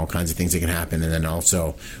litigation and all kinds of things that can happen. And then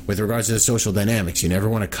also with regards to the social dynamics, you never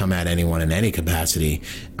want to come at anyone in any capacity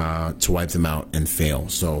to wipe them out and fail.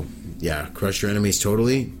 So yeah, crush your enemies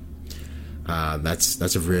totally.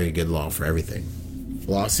 That's a very good law for everything.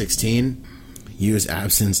 Law 16, use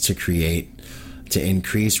absence to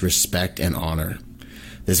increase respect and honor.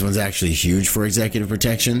 This one's actually huge for executive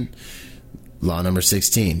protection. Law number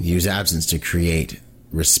 16, use absence to create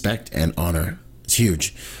respect and honor. It's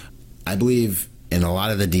huge. I believe in a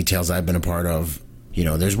lot of the details I've been a part of,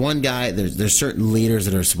 there's one guy, there's certain leaders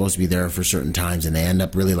that are supposed to be there for certain times, and they end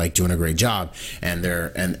up really doing a great job, and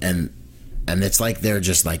it's like they're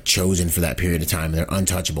just chosen for that period of time. They're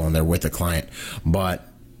untouchable and they're with the client. But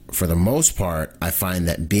for the most part, I find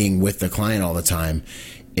that being with the client all the time,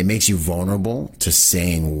 it makes you vulnerable to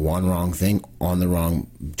saying one wrong thing on the wrong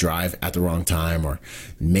drive at the wrong time, or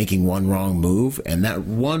making one wrong move. And that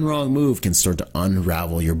one wrong move can start to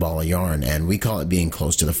unravel your ball of yarn. And we call it being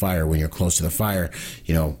close to the fire. When you're close to the fire,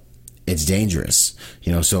 it's dangerous.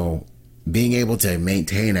 So being able to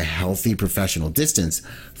maintain a healthy professional distance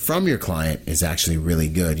from your client is actually really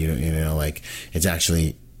good. It's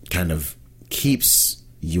actually kind of keeps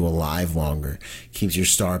you alive longer, keeps your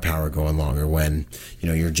star power going longer when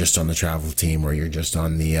you're just on the travel team, or you're just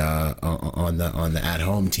on the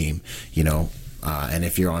at-home team, and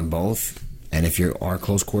if you're on both, and if you are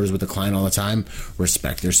close quarters with the client all the time,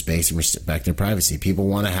 respect their space and respect their privacy. People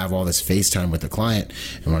want to have all this FaceTime with the client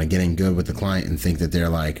and want to get in good with the client and think that they're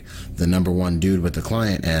the number one dude with the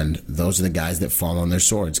client. And those are the guys that fall on their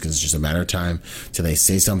swords, because it's just a matter of time till they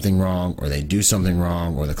say something wrong, or they do something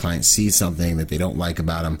wrong, or the client sees something that they don't like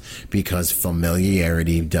about them, because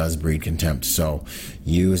familiarity does breed contempt. So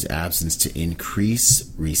use absence to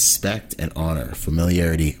increase respect and honor.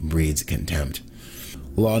 Familiarity breeds contempt.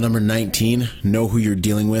 Law number 19, know who you're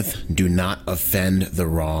dealing with. Do not offend the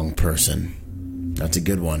wrong person. That's a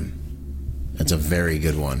good one. That's a very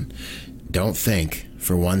good one. Don't think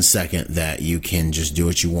for 1 second that you can just do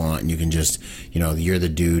what you want and you can just, you're the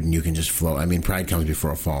dude and you can just float. I mean, pride comes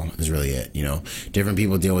before a fall is really it. Different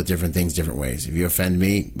people deal with different things different ways. If you offend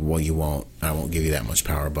me, well, you won't. I won't give you that much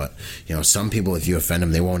power. But, some people, if you offend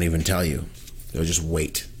them, they won't even tell you. They'll just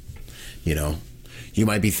wait, You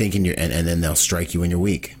might be thinking and then they'll strike you when you're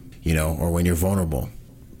weak, or when you're vulnerable.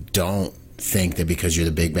 Don't think that because you're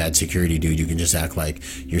the big bad security dude, you can just act like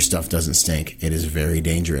your stuff doesn't stink. It is very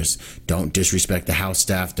dangerous. Don't disrespect the house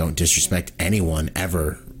staff. Don't disrespect anyone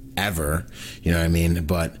ever. You know what I mean?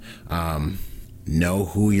 But know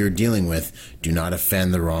who you're dealing with. Do not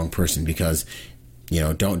offend the wrong person, because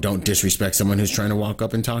don't disrespect someone who's trying to walk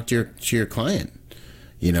up and talk to your client.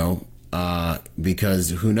 Because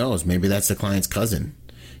who knows, maybe that's the client's cousin.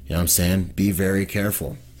 You know what I'm saying? Be very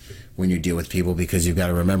careful when you deal with people, because you've got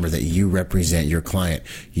to remember that you represent your client.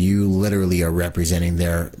 You literally are representing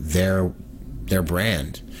their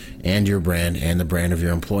brand, and your brand, and the brand of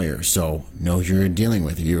your employer. So know who you're dealing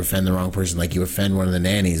with. If you offend the wrong person, like you offend one of the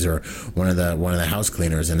nannies or one of the house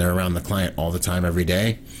cleaners, and they're around the client all the time, every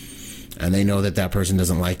day, and they know that person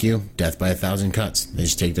doesn't like you, death by 1,000 cuts. They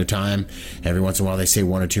just take their time. Every once in a while, they say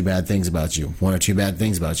one or two bad things about you, one or two bad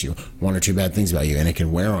things about you, one or two bad things about you, and it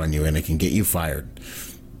can wear on you, and it can get you fired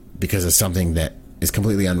because of something that is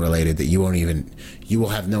completely unrelated, that you will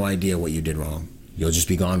have no idea what you did wrong. You'll just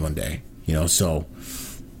be gone one day, So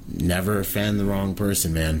never offend the wrong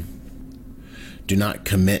person, man. do not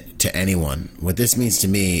commit to anyone. What this means to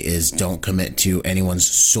me is don't commit to anyone's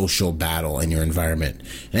social battle in your environment,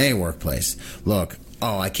 in any workplace. Look,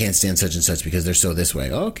 oh, I can't stand such and such because they're so this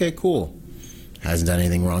way. Okay, cool. Hasn't done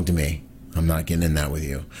anything wrong to me. I'm not getting in that with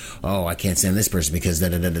you. Oh, I can't stand this person because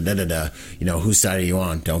da-da-da-da-da-da. You know, whose side are you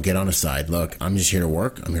on? Don't get on a side. Look, I'm just here to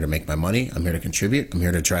work. I'm here to make my money. I'm here to contribute. I'm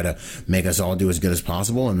here to try to make us all do as good as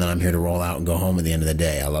possible. And then I'm here to roll out and go home at the end of the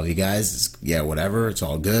day. I love you guys. Yeah, whatever. It's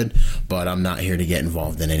all good. But I'm not here to get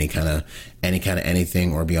involved in any kind of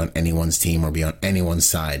anything or be on anyone's team or be on anyone's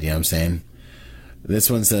side. You know what I'm saying? This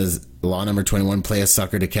one says, law number 21, play a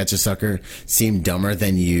sucker to catch a sucker. Seem dumber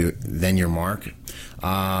than your mark.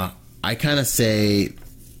 I kind of say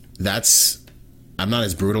I'm not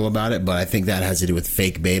as brutal about it, but I think that has to do with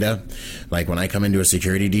fake beta. Like when I come into a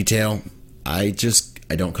security detail, I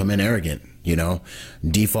don't come in arrogant, you know,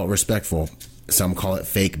 default respectful. Some call it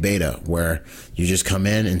fake beta, where you just come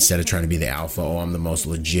in instead of trying to be the alpha. Oh, I'm the most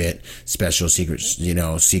legit special secret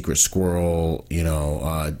squirrel,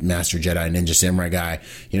 Master Jedi Ninja Samurai guy.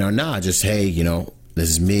 Just, hey, this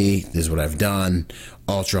is me. This is what I've done.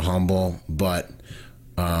 Ultra humble, but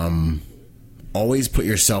always put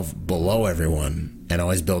yourself below everyone and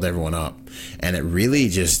always build everyone up. And it really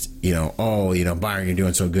just, Byron, you're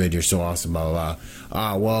doing so good. You're so awesome, blah, blah,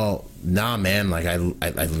 blah. Well, nah, man, like I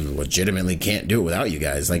legitimately can't do it without you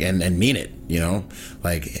guys, like, and mean it,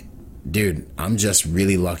 like, dude, I'm just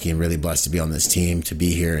really lucky and really blessed to be on this team, to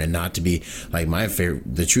be here and not to be like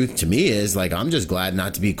the truth to me is like, I'm just glad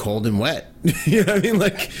not to be cold and wet. You know what I mean?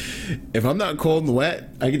 Like if I'm not cold and wet,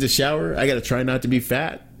 I get to shower. I got to try not to be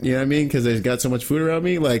fat. You know what I mean? Cause there's got so much food around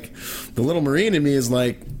me. Like the little Marine in me is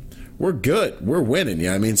like, we're good. We're winning. You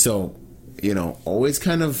know what I mean? So, always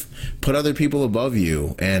kind of put other people above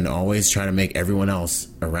you and always try to make everyone else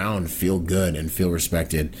around feel good and feel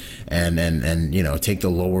respected and take the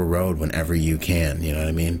lower road whenever you can, you know what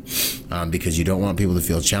I mean? Because you don't want people to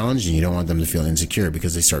feel challenged and you don't want them to feel insecure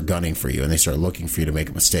because they start gunning for you and they start looking for you to make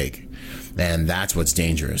a mistake. And that's what's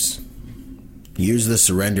dangerous. Use the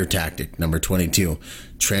surrender tactic, number 22.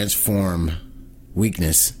 Transform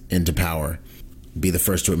weakness into power. Be the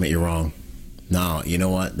first to admit you're wrong. No, you know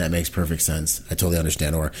what? That makes perfect sense. I totally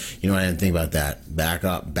understand. Or, I didn't think about that. Back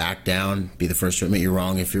up, back down. Be the first to admit you're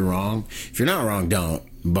wrong if you're wrong. If you're not wrong, don't.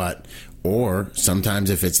 Or sometimes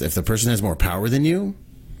if the person has more power than you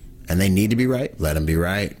and they need to be right, let them be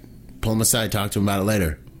right. Pull them aside, talk to them about it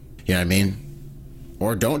later. You know what I mean?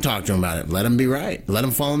 Or don't talk to them about it. Let them be right. Let them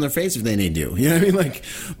fall on their face if they need to. You know what I mean?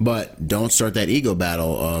 But don't start that ego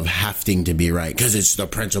battle of having to be right because it's the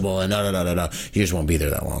principle and da-da-da-da-da. You just won't be there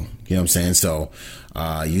that long. You know what I'm saying? So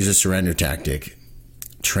use a surrender tactic.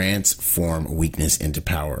 Transform weakness into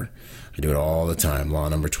power. I do it all the time. Law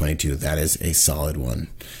number 22. That is a solid one.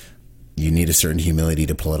 You need a certain humility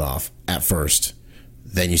to pull it off at first.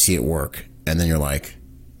 Then you see it work. And then you're like,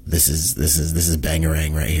 This is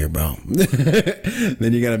bangarang right here, bro.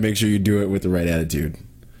 Then you got to make sure you do it with the right attitude.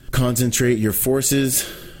 Concentrate your forces.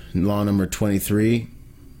 Law number 23.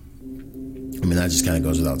 That just kind of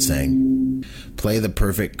goes without saying. Play the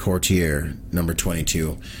perfect courtier. Number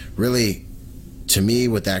 22. Really, to me,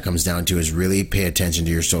 what that comes down to is really pay attention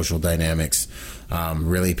to your social dynamics.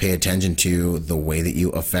 Really pay attention to the way that you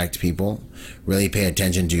affect people. Really pay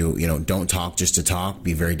attention to, don't talk just to talk.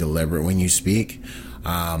 Be very deliberate when you speak.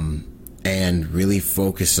 And really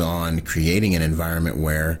focus on creating an environment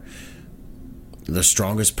where the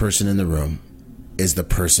strongest person in the room is the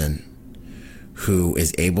person who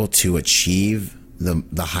is able to achieve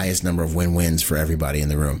the highest number of win-wins for everybody in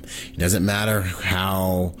the room. It doesn't matter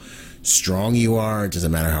how strong you are. It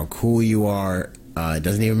doesn't matter how cool you are. It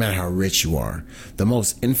doesn't even matter how rich you are. The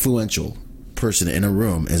most influential person in a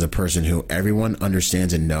room is a person who everyone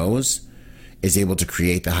understands and knows is able to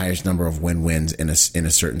create the highest number of win-wins in a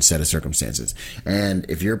certain set of circumstances. And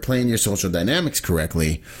if you're playing your social dynamics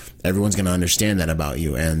correctly, everyone's going to understand that about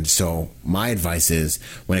you. And so my advice is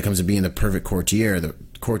when it comes to being the perfect courtier, the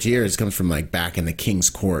courtier comes from like back in the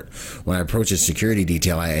king's court. When I approach a security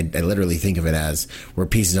detail, I literally think of it as we're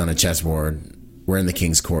pieces on a chessboard. We're in the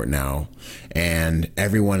king's court now, and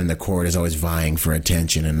everyone in the court is always vying for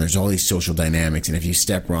attention, and there's all these social dynamics, and if you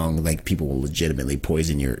step wrong, like people will legitimately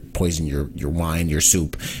poison your wine, your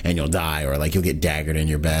soup, and you'll die, or like you'll get daggered in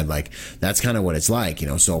your bed. Like that's kind of what it's like,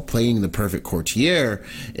 so playing the perfect courtier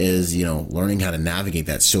is, learning how to navigate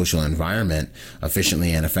that social environment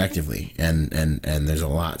efficiently and effectively, and there's a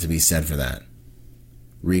lot to be said for that.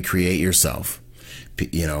 Recreate yourself.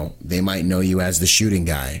 They might know you as the shooting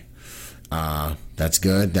guy. That's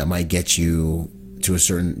good. That might get you to a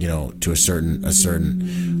certain,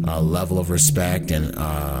 level of respect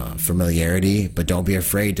and familiarity, but don't be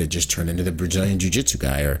afraid to just turn into the Brazilian Jiu-Jitsu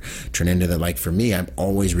guy, or turn into the, like, for me, I'm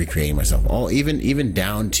always recreating myself, even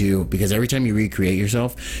down to, because every time you recreate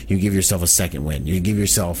yourself, you give yourself a second win, you give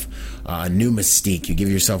yourself a new mystique, you give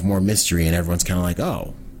yourself more mystery, and everyone's kind of like,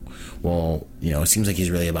 oh, well, it seems like he's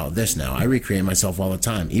really about this now. I recreate myself all the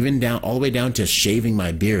time, even all the way down to shaving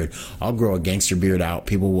my beard. I'll grow a gangster beard out.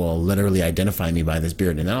 People will literally identify me by this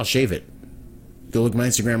beard, and then I'll shave it. Go look at my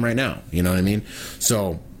Instagram right now. You know what I mean?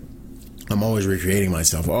 So I'm always recreating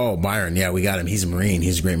myself. Oh, Byron, yeah, we got him. He's a Marine.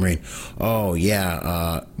 He's a great Marine. Oh,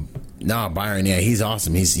 yeah, Byron, yeah, he's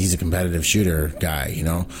awesome. He's a competitive shooter guy,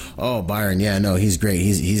 Oh, Byron, yeah, no, he's great.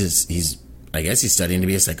 He's I guess he's studying to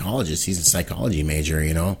be a psychologist. He's a psychology major,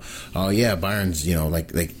 Oh, yeah, Byron's,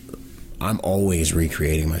 like I'm always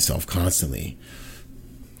recreating myself constantly.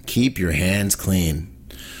 Keep your hands clean.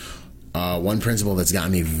 One principle that's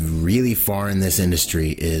gotten me really far in this industry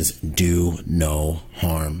is do no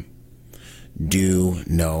harm. Do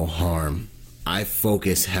no harm. I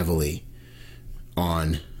focus heavily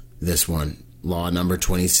on this one. Law number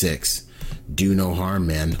 26. Do no harm,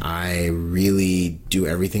 man. I really do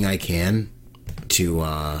everything I can to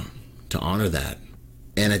honor that.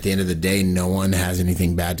 And at the end of the day, no one has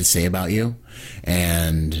anything bad to say about you,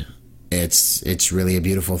 and it's really a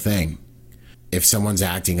beautiful thing. If someone's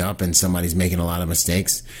acting up and somebody's making a lot of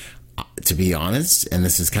mistakes, to be honest, and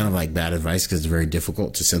this is kind of like bad advice because it's very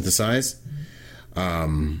difficult to synthesize,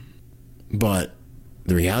 but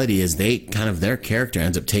the reality is their character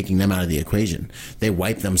ends up taking them out of the equation. They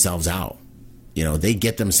wipe themselves out. They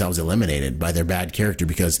get themselves eliminated by their bad character,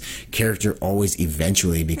 because character always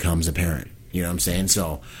eventually becomes apparent. You know what I'm saying?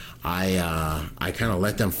 So I kind of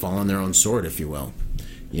let them fall on their own sword, if you will.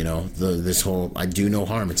 This whole I do no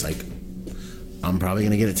harm. It's like, I'm probably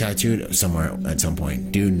going to get it tattooed somewhere at some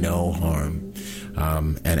point. Do no harm.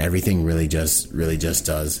 And everything really just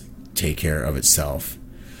does take care of itself.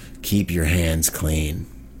 Keep your hands clean.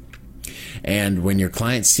 And when your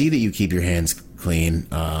clients see that you keep your hands clean,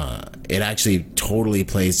 it actually totally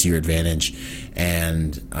plays to your advantage.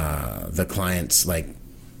 And the clients, like,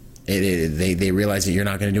 they realize that you're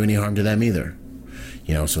not going to do any harm to them either.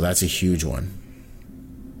 So that's a huge one.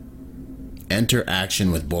 Enter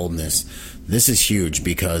action with boldness. This is huge,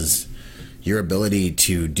 because your ability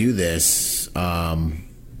to do this, it's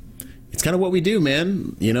kind of what we do,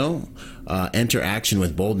 man. Enter action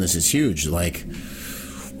with boldness is huge. Like,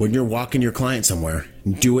 when you're walking your client somewhere,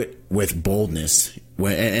 do it with boldness.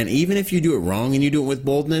 And even if you do it wrong and you do it with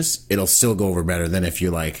boldness, it'll still go over better than if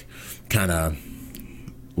you're like kind of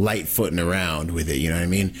light footing around with it. You know what I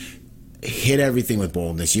mean? Hit everything with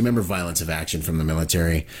boldness. You remember Violence of Action from the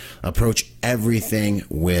military? Approach everything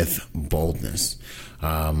with boldness.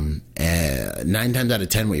 And 9 times out of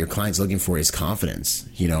 10, what your client's looking for is confidence.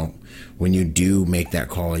 When you do make that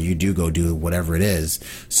call, or you do go do whatever it is.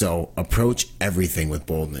 So approach everything with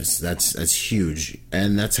boldness. That's huge.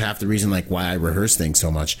 And that's half the reason, like, why I rehearse things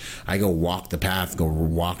so much. I go walk the path, go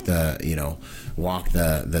walk the walk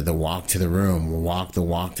to the room, walk the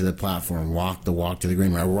walk to the platform, walk the walk to the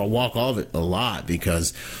green room. I walk all of it a lot,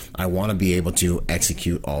 because I want to be able to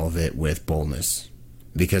execute all of it with boldness.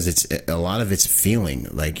 Because it's a lot of it's feeling,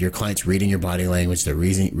 like your client's reading your body language, they're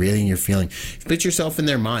reading your feeling. Put yourself in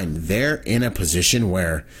their mind. They're in a position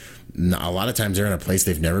where a lot of times they're in a place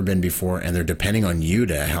they've never been before, and they're depending on you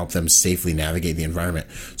to help them safely navigate the environment.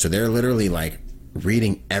 So they're literally like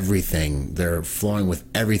reading everything. They're flowing with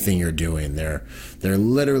everything you're doing. They're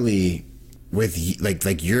literally with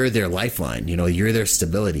like you're their lifeline. You're their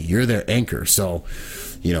stability. You're their anchor. So,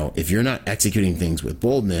 if you're not executing things with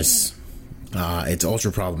boldness, it's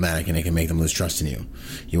ultra problematic, and it can make them lose trust in you.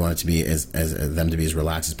 You want it to be as them to be as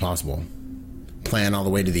relaxed as possible. Plan all the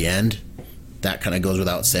way to the end. That kind of goes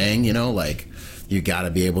without saying, like you got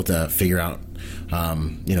to be able to figure out,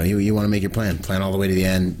 you want to make your plan all the way to the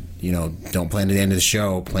end. Don't plan to the end of the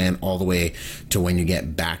show. Plan all the way to when you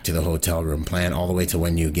get back to the hotel room. Plan all the way to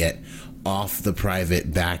when you get off the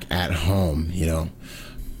private back at home.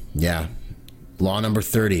 Yeah. Law number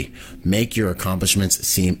 30, make your accomplishments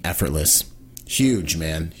seem effortless. Huge,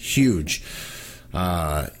 man. Huge.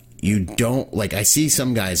 You don't, like, I see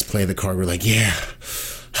some guys play the card where, like, yeah,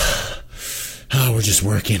 oh, we're just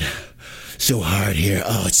working so hard here.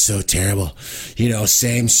 Oh, it's so terrible.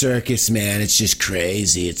 Same circus, man. It's just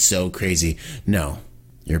crazy. It's so crazy. No,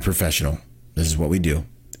 you're a professional. This is what we do.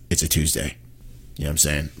 It's a Tuesday. You know what I'm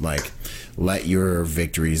saying? Like, let your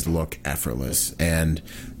victories look effortless, and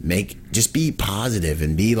just be positive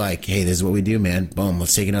and be like, hey, this is what we do, man. Boom,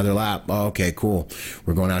 let's take another lap. Oh, okay, cool.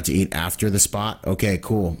 We're going out to eat after the spot. Okay,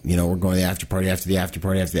 cool. You know, we're going to the after party after the after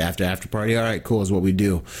party after the after party. All right, cool, is what we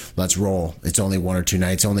do. Let's roll. It's only 1 or 2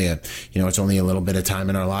 nights. It's only a little bit of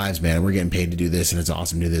time in our lives, man. We're getting paid to do this, and it's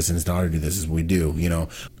awesome to do this, and it's an honor to do this. Is what we do. You know,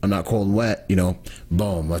 I'm not cold and wet. You know,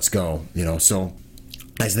 boom, let's go. You know, so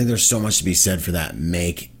I think there's so much to be said for that.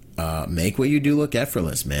 Make what you do look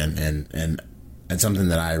effortless, man, and something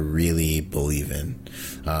that I really believe in.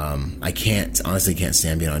 I honestly can't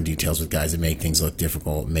stand being on details with guys that make things look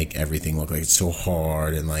difficult, make everything look like it's so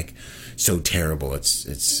hard and like so terrible.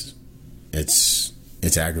 It's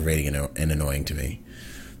aggravating and annoying to me,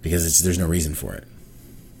 because there's no reason for it.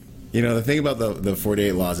 You know, the thing about the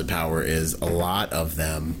 48 laws of power is a lot of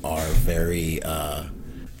them are very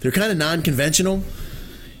they're kind of non-conventional.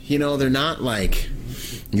 You know, they're not like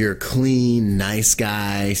your clean, nice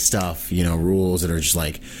guy stuff, you know, rules that are just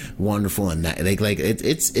like wonderful and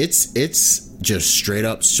it's just straight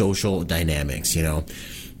up social dynamics, you know.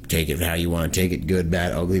 Take it how you want to take it, good,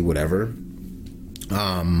 bad, ugly, whatever.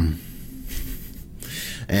 And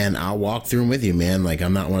I'll walk through them with you, man. Like,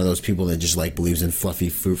 I'm not one of those people that just like believes in fluffy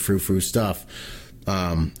frou stuff.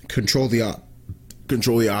 Control the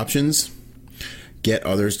options. Get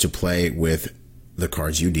others to play with the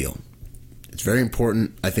cards you deal. It's very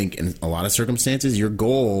important, I think, in a lot of circumstances. Your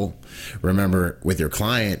goal, remember, with your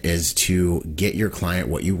client is to get your client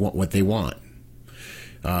what they want.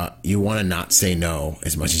 You want to not say no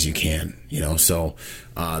as much as you can, you know. So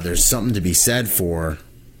there's something to be said for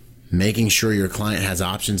making sure your client has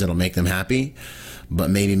options that'll make them happy, but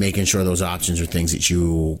maybe making sure those options are things that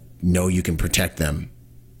you know you can protect them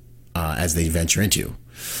as they venture into.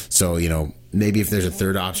 So, you know, maybe if there's a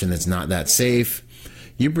third option that's not that safe,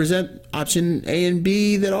 you present option A and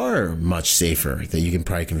B that are much safer, that you can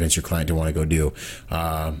probably convince your client to want to go do.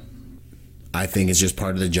 I think it's just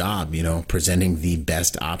part of the job, you know, presenting the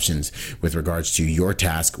best options with regards to your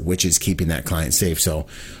task, which is keeping that client safe. So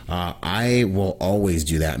I will always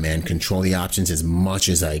do that, man. Control the options as much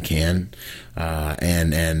as I can,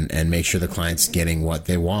 and make sure the client's getting what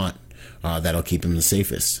they want. That'll keep them the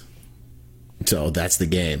safest. So that's the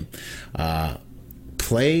game.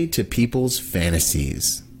 Play to people's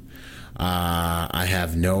fantasies. I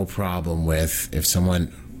have no problem with if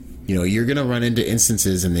someone, you know, you're going to run into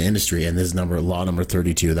instances in the industry, and this law number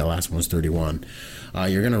 32, that last one was 31.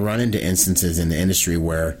 You're going to run into instances in the industry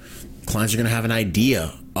where clients are going to have an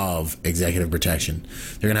idea of executive protection.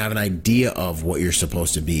 They're going to have an idea of what you're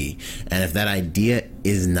supposed to be. And if that idea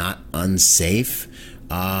is not unsafe,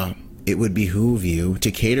 it would behoove you to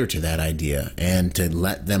cater to that idea and to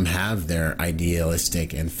let them have their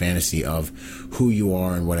idealistic and fantasy of who you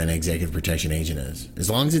are and what an executive protection agent is. As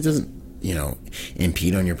long as it doesn't, you know,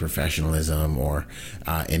 impede on your professionalism or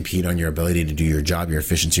impede on your ability to do your job, your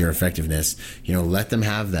efficiency or effectiveness, you know, let them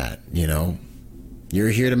have that. You know, you're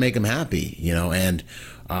here to make them happy, you know, and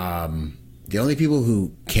the only people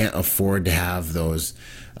who can't afford to have those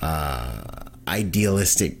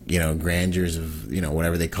idealistic, you know, grandeurs of, you know,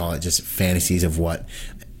 whatever they call it, just fantasies of what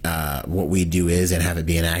we do is, and have it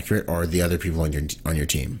be inaccurate, are the other people on your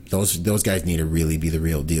team. Those guys need to really be the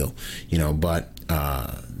real deal, you know. But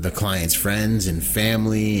the client's friends and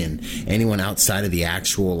family and anyone outside of the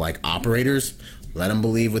actual like operators, let them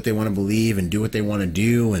believe what they want to believe and do what they want to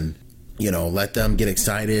do, and you know, let them get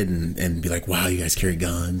excited and be like, wow, you guys carry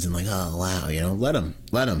guns, and like, oh wow, you know, let them.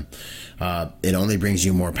 It only brings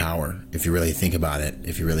you more power if you really think about it.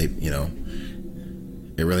 If you really, you know,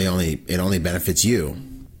 it only benefits you.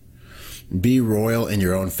 Be royal in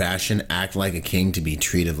your own fashion. Act like a king to be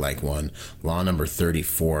treated like one. Law number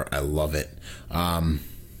 34. I love it.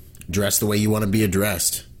 Dress the way you want to be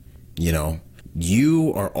addressed. You know,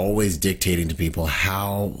 you are always dictating to people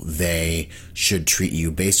how they should treat you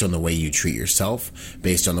based on the way you treat yourself,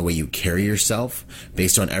 based on the way you carry yourself,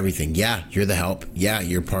 based on everything. Yeah, you're the help. Yeah,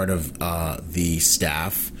 you're part of the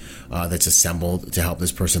staff that's assembled to help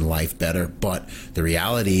this person life better. But the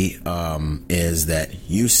reality is that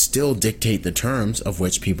you still dictate the terms of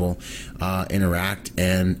which people interact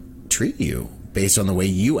and treat you based on the way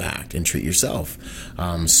you act and treat yourself.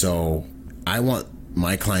 So I want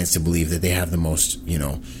my clients to believe that they have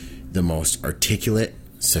the most articulate,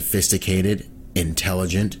 sophisticated,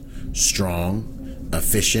 intelligent, strong,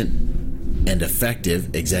 efficient, and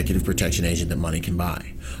effective executive protection agent that money can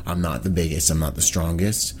buy. I'm not the biggest, I'm not the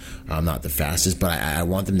strongest, I'm not the fastest, but I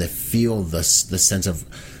want them to feel the sense of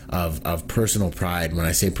of personal pride. When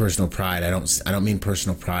I say personal pride, I don't mean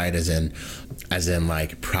personal pride as in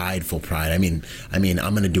like prideful pride. I mean I'm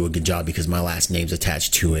going to do a good job because my last name's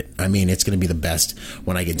attached to it. I mean, it's going to be the best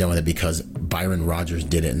when I get done with it because Byron Rogers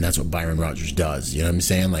did it, and that's what Byron Rogers does. You know what I'm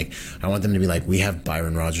saying? Like, I want them to be like, we have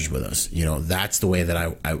Byron Rogers with us. You know, that's the way that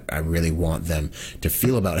I really want them to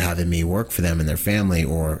feel about having me work for them and their family,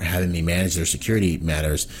 or having me manage their security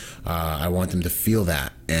matters. I want them to feel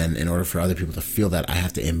that. And in order for other people to feel that, I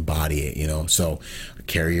have to embody it, you know? So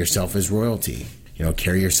carry yourself as royalty. You know,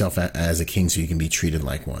 carry yourself as a king so you can be treated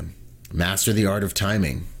like one. Master the art of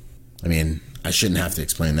timing. I mean, I shouldn't have to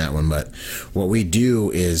explain that one, but what we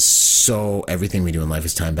do is everything we do in life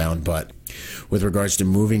is time bound. But with regards to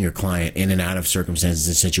moving your client in and out of circumstances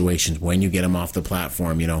and situations, when you get them off the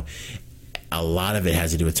platform, you know, a lot of it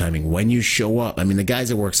has to do with timing. When you show up, I mean, the guys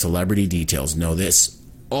that work celebrity details know this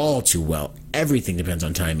all too well. Everything depends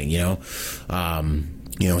on timing, you know.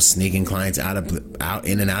 Sneaking clients out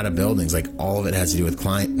in and out of buildings, like all of it has to do with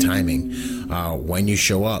client timing. When you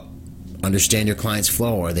show up, understand your client's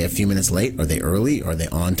flow. Are they a few minutes late? Are they early? Are they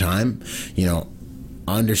on time? You know,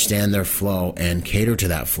 understand their flow and cater to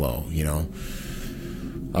that flow, you know.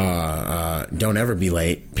 Don't ever be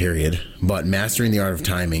late, period. But mastering the art of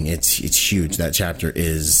timing, it's huge. That chapter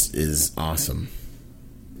is awesome.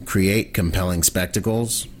 Create compelling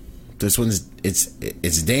spectacles. This one's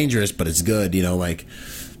it's dangerous, but it's good. You know, like,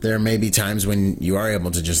 there may be times when you are able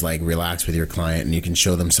to just like relax with your client and you can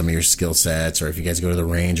show them some of your skill sets, or if you guys go to the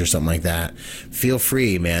range or something like that, feel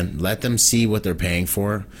free, man. Let them see what they're paying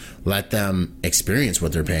for. Let them experience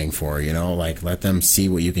what they're paying for, you know, like, let them see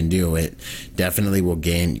what you can do. It definitely will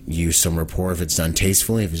gain you some rapport if it's done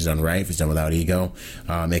tastefully, if it's done right, if it's done without ego.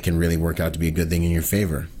 It can really work out to be a good thing in your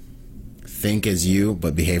favor. Think as you,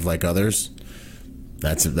 but behave like others.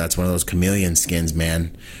 That's one of those chameleon skins,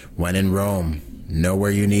 man. When in Rome, know where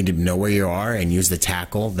you need to know where you are, and use the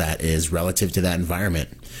tackle that is relative to that environment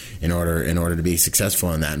in order to be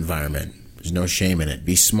successful in that environment. There's no shame in it.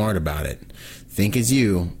 Be smart about it. Think as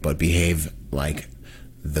you, but behave like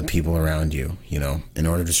the people around you, you know, in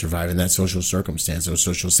order to survive in that social circumstance, those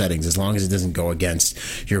social settings, as long as it doesn't go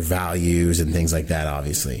against your values and things like that,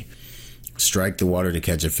 obviously. Strike the water to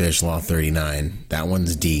catch a fish, Law 39. That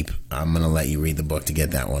one's deep. I'm going to let you read the book to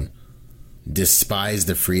get that one. Despise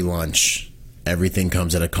the free lunch. Everything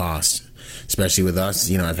comes at a cost, especially with us.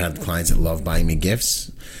 You know, I've had clients that love buying me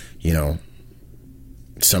gifts. You know,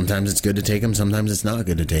 sometimes it's good to take them. Sometimes it's not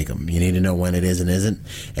good to take them. You need to know when it is and isn't,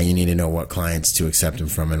 and you need to know what clients to accept them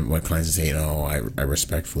from and what clients to say, you know, I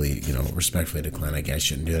respectfully decline. I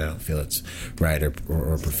shouldn't do that. I don't feel it's right or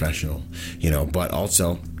professional, you know, but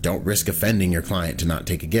also don't risk offending your client to not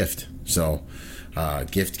take a gift. So,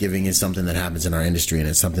 gift giving is something that happens in our industry, and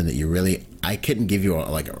it's something that I couldn't give you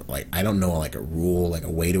I don't know a rule, like a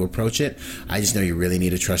way to approach it. I just know you really need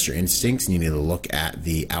to trust your instincts, and you need to look at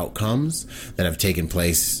the outcomes that have taken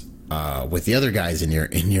place with the other guys in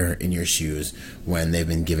your shoes when they've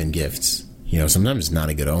been given gifts. You know, sometimes it's not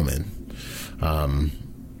a good omen.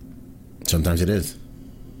 Sometimes it is.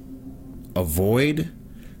 Avoid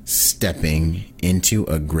stepping into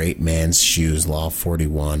a great man's shoes, Law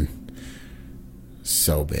 41.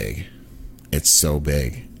 So big. It's so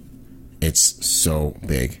big. It's so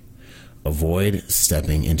big. Avoid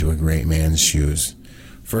stepping into a great man's shoes.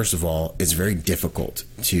 First of all, it's very difficult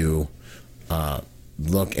to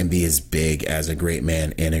look and be as big as a great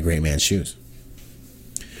man in a great man's shoes.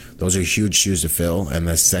 Those are huge shoes to fill, and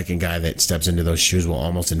the second guy that steps into those shoes will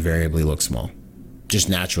almost invariably look small. Just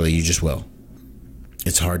naturally, you just will.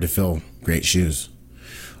 It's hard to fill great shoes.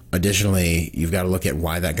 Additionally, you've got to look at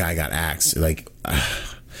why that guy got axed. Like,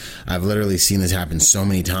 I've literally seen this happen so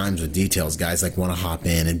many times with details. Guys like want to hop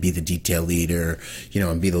in and be the detail leader, you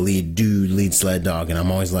know, and be the lead dude, lead sled dog. And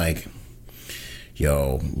I'm always like,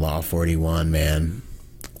 yo, Law 41, man,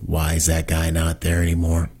 why is that guy not there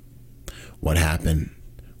anymore? What happened?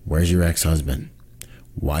 Where's your ex-husband?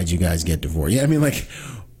 Why'd you guys get divorced? Yeah, I mean, like,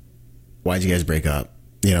 why'd you guys break up?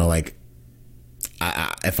 You know, like,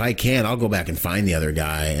 if I can, I'll go back and find the other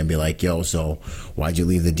guy and be like, yo, so why'd you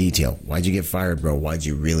leave the detail? Why'd you get fired, bro? Why'd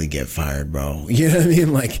you really get fired, bro? You know what I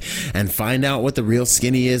mean? Like, and find out what the real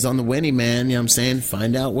skinny is on the Winnie, man. You know what I'm saying?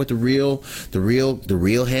 Find out what the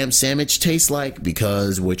real ham sandwich tastes like,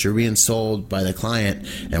 because what you're being sold by the client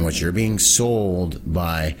and what you're being sold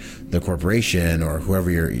by the corporation or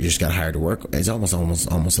whoever you just got hired to work is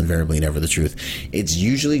almost invariably never the truth. It's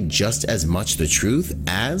usually just as much the truth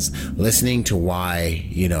as listening to why,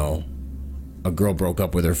 you know, a girl broke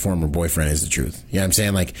up with her former boyfriend is the truth. You know what I'm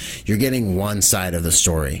saying? Like, you're getting one side of the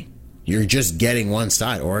story. You're just getting one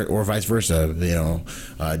side, or vice versa,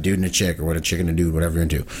 a dude and a chick, or what a chick and a dude, whatever you're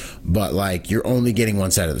into. But like, you're only getting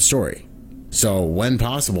one side of the story. So when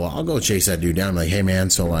possible, I'll go chase that dude down. I'm like, hey man,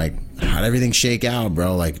 so like, how'd everything shake out,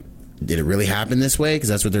 bro? Like, did it really happen this way? Because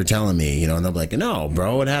that's what they're telling me, and they'll be like, no,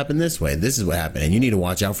 bro, it happened this way. This is what happened. And you need to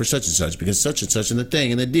watch out for such and such because such and such and the thing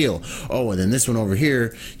and the deal. Oh, and then this one over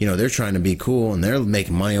here, they're trying to be cool and they're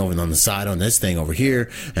making money over on the side on this thing over here.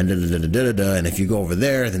 And da-da-da-da-da-da. And if you go over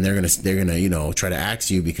there, then they're gonna try to axe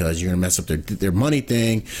you because you're gonna mess up their money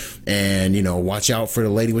thing. And, watch out for the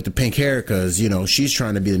lady with the pink hair because, she's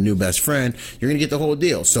trying to be the new best friend. You're gonna get the whole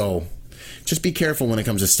deal. So just be careful when it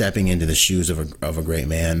comes to stepping into the shoes of a great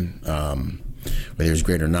man, whether he's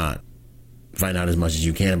great or not. Find out as much as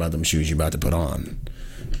you can about them shoes you're about to put on,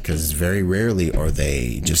 because very rarely are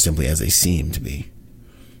they just simply as they seem to be.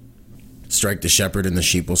 Strike the shepherd and the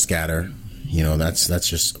sheep will scatter. That's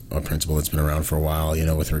just a principle that's been around for a while,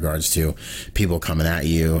 with regards to people coming at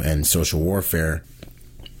you and social warfare.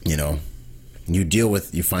 You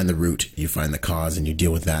find the root, you find the cause, and you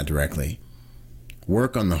deal with that directly.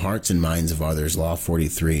 Work on the hearts and minds of others. Law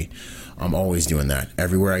 43. I'm always doing that.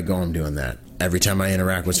 Everywhere I go, I'm doing that. Every time I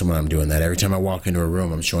interact with someone, I'm doing that. Every time I walk into a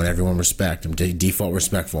room, I'm showing everyone respect. I'm default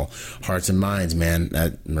respectful. Hearts and minds, man.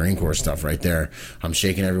 That Marine Corps stuff right there. I'm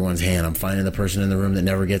shaking everyone's hand. I'm finding the person in the room that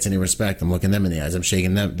never gets any respect. I'm looking them in the eyes. I'm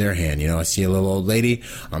shaking their hand. I see a little old lady.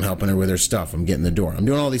 I'm helping her with her stuff. I'm getting the door. I'm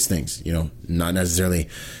doing all these things, not necessarily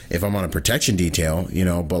if I'm on a protection detail,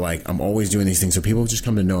 but like I'm always doing these things so people just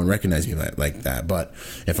come to know and recognize me like that. But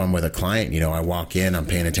if I'm with a client, I walk in, I'm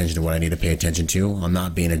paying attention to what I need to pay attention to. I'm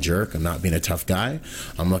not being a jerk. I'm not being a tough guy.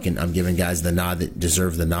 I'm giving guys the nod that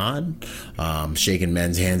deserve the nod. Shaking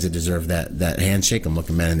men's hands that deserve that handshake. I'm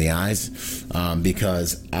looking men in the eyes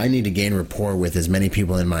because I need to gain rapport with as many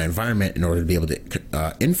people in my environment in order to be able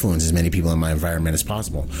to influence as many people in my environment as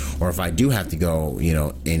possible. Or if I do have to go,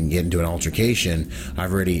 and get into an altercation,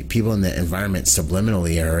 people in the environment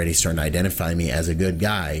subliminally are already starting to identify me as a good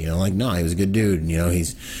guy. Like, no, he was a good dude. He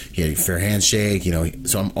had a fair handshake.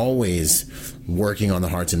 So I'm always working on the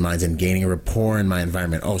hearts and minds and gaining a rapport in my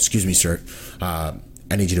environment. Oh, excuse me, sir. I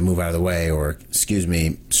need you to move out of the way. Or, excuse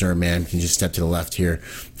me, sir, ma'am, can you just step to the left here?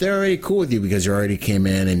 They're already cool with you because you already came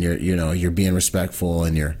in and you're being respectful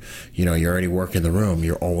and you're already working the room.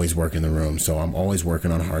 You're always working the room. So I'm always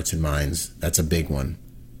working on hearts and minds. That's a big one.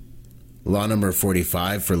 Law number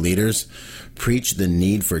 45 for leaders: preach the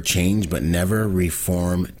need for change, but never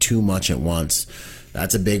reform too much at once.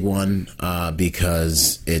 That's a big one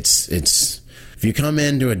because it's if you come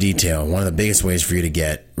into a detail, one of the biggest ways for you to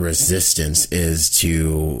get resistance is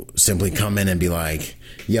to simply come in and be like,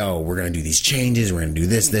 yo, we're going to do these changes. We're going to do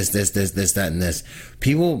this, that, and this.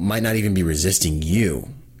 People might not even be resisting you.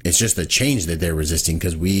 It's just the change that they're resisting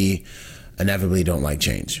because we inevitably don't like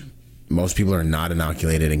change. Most people are not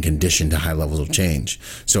inoculated and conditioned to high levels of change.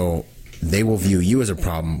 So they will view you as a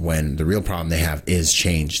problem when the real problem they have is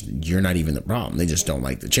change. You're not even the problem. They just don't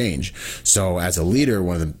like the change. So as a leader,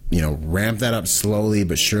 ramp that up slowly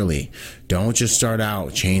but surely. Don't just start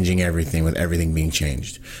out changing everything with everything being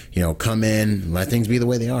changed. Come in, let things be the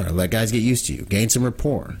way they are. Let guys get used to you. Gain some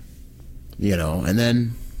rapport, and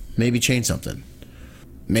then maybe change something.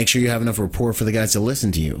 Make sure you have enough rapport for the guys to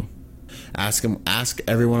listen to you. Ask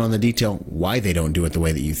everyone on the detail why they don't do it the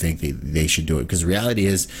way that you think they should do it. Because the reality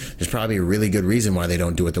is, there's probably a really good reason why they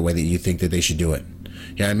don't do it the way that you think that they should do it.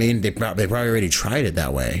 You know what I mean? They probably already tried it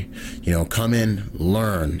that way. Come in,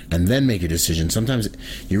 learn, and then make your decision. Sometimes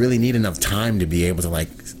you really need enough time to be able to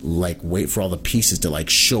like wait for all the pieces to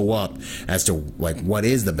show up as to what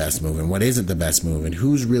is the best move and what isn't the best move and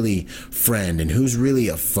who's really friend and who's really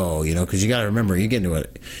a foe. Because you got to remember, you get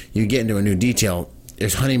into a new detail.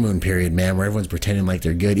 There's honeymoon period, man, where everyone's pretending like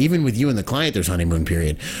they're good. Even with you and the client, there's honeymoon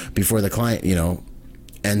period before the client,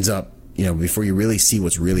 ends up, before you really see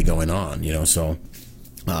what's really going on, So,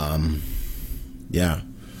 yeah.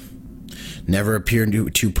 Never appear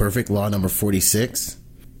too perfect. Law number 46.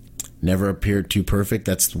 Never appear too perfect.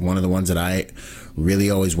 That's one of the ones that I really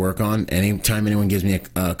always work on. Anytime anyone gives me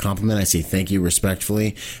a compliment, I say thank you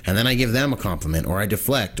respectfully, and then I give them a compliment, or I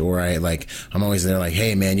deflect, or I'm always there like,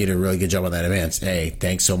 hey man, you did a really good job on that advance. Hey,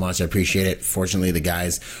 thanks so much, I appreciate it. Fortunately, the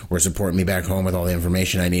guys were supporting me back home with all the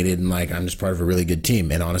information I needed, and I'm just part of a really good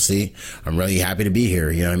team. And honestly, I'm really happy to be here.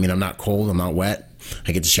 I'm not cold, I'm not wet.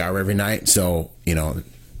 I get to shower every night, so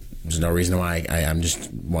There's no reason why I'm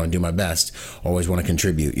just want to do my best. Always want to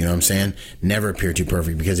contribute. You know what I'm saying? Never appear too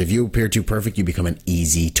perfect, because if you appear too perfect, you become an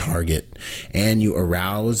easy target and you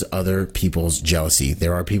arouse other people's jealousy.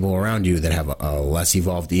 There are people around you that have a less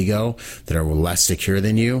evolved ego, that are less secure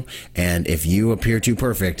than you. And if you appear too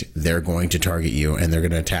perfect, they're going to target you and they're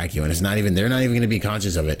going to attack you. And they're not even going to be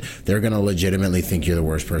conscious of it. They're going to legitimately think you're the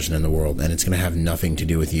worst person in the world. And it's going to have nothing to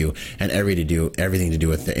do with you and everything to do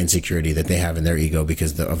with the insecurity that they have in their ego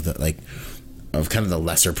because of kind of the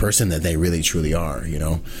lesser person that they really truly are, you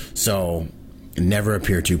know? So never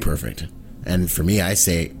appear too perfect. And for me, I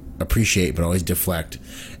say appreciate, but always deflect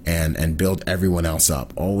and build everyone else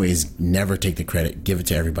up. Always never take the credit, give it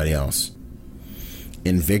to everybody else.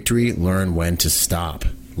 In victory, learn when to stop.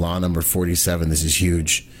 Law number 47, this is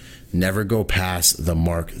huge. Never go past the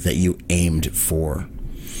mark that you aimed for.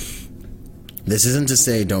 This isn't to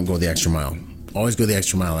say don't go the extra mile. Always go the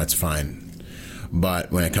extra mile, that's fine.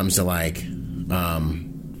 But when it comes to like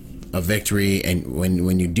a victory, and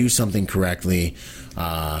when you do something correctly,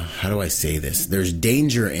 how do I say this? There's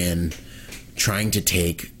danger in trying to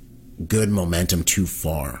take good momentum too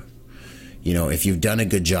far. You know, if you've done a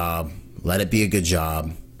good job, let it be a good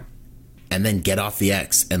job, and then get off the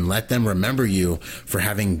X and let them remember you for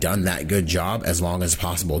having done that good job as long as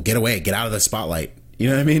possible. Get away, get out of the spotlight. You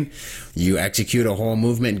know what I mean? You execute a whole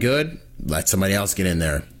movement good, let somebody else get in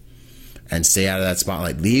there and stay out of that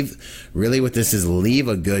spotlight. What this is, leave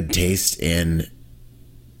a good taste in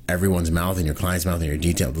everyone's mouth, in your client's mouth, in your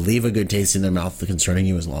detail. Leave a good taste in their mouth concerning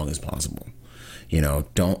you as long as possible. You know,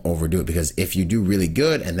 don't overdo it, because if you do really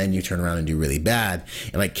good and then you turn around and do really bad,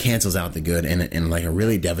 it like cancels out the good in like a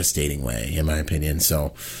really devastating way, in my opinion.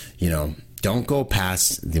 So, you know, don't go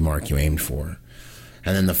past the mark you aimed for.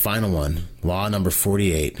 And then the final one, law number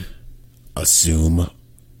 48, assume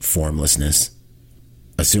formlessness.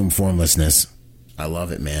 Assume formlessness. I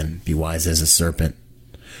love it, man. Be wise as a serpent,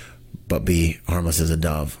 but be harmless as a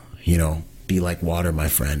dove. You know, be like water, my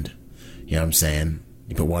friend. You know what I'm saying?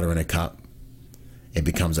 You put water in a cup, it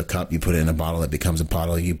becomes a cup. You put it in a bottle, it becomes a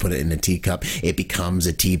bottle. You put it in a teacup, it becomes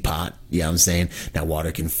a teapot. You know what I'm saying? Now,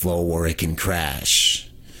 water can flow or it can crash.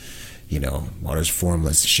 You know, water's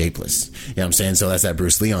formless, shapeless. You know what I'm saying? So that's that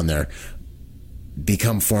Bruce Lee on there.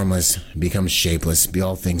 Become formless, become shapeless, be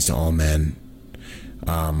all things to all men.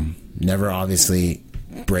 Never obviously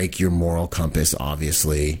break your moral compass,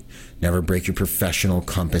 obviously. Never break your professional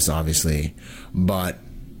compass, obviously. But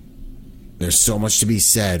there's so much to be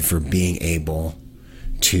said for being able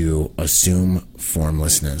to assume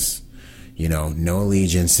formlessness. You know, no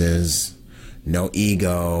allegiances, no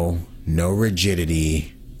ego, no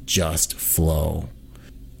rigidity, just flow.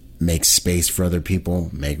 Make space for other people,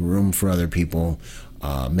 make room for other people,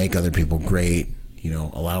 make other people great. You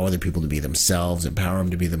know, allow other people to be themselves, empower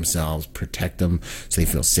them to be themselves, protect them so they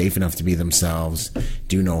feel safe enough to be themselves,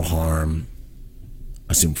 do no harm,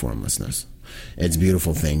 assume formlessness. It's a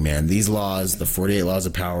beautiful thing, man. These laws, the 48 laws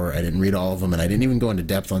of power, I didn't read all of them, and I didn't even go into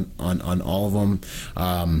depth on all of them.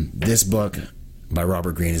 This book by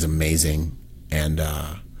Robert Greene is amazing, and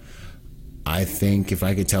I think if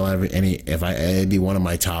I could tell it'd be one of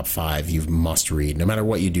my top 5 you must read, no matter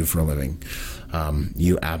what you do for a living.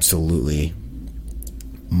 You absolutely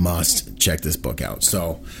must check this book out.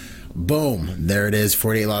 So, boom, there it is,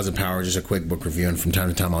 48 Laws of Power, just a quick book review, and from time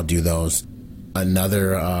to time I'll do those.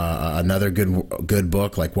 Another good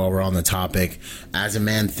book, like while we're on the topic, As a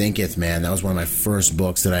Man Thinketh, man. That was one of my first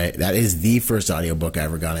books that is the first audiobook I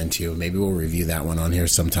ever got into. Maybe we'll review that one on here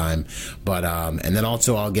sometime. But and then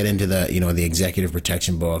also I'll get into the executive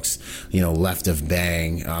protection books, Left of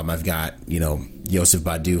Bang. I've got, Yosef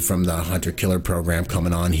Badu from the Hunter Killer program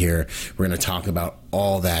coming on here. We're going to talk about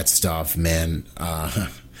all that stuff, man.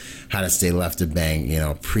 How to stay left of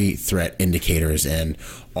bang, pre-threat indicators, and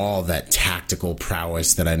all that tactical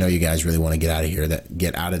prowess that I know you guys really want to get out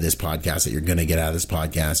of this podcast, that you're going to get out of this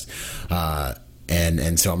podcast.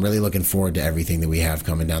 And so I'm really looking forward to everything that we have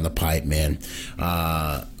coming down the pipe, man.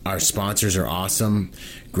 Our sponsors are awesome.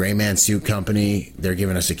 Gray Man Suit Company, they're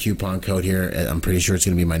giving us a coupon code here. I'm pretty sure it's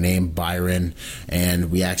going to be my name, Byron, and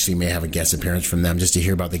we actually may have a guest appearance from them just to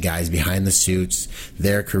hear about the guys behind the suits,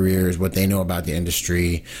 their careers, what they know about the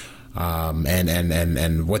industry,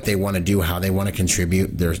 and what they want to do, how they want to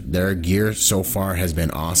contribute. Their gear so far has been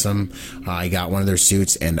awesome. I got one of their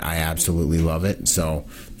suits and I absolutely love it. So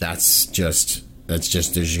there's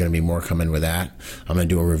going to be more coming with that. I'm going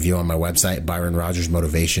to do a review on my website,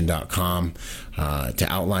 ByronRogersMotivation.com, to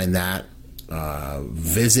outline that.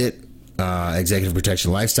 Visit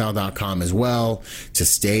executiveprotectionlifestyle.com as well to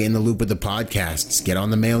stay in the loop with the podcasts, get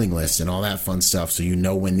on the mailing list and all that fun stuff so you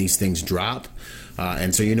know when these things drop.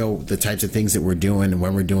 And so you know the types of things that we're doing and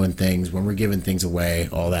when we're doing things, when we're giving things away,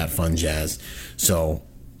 all that fun jazz. So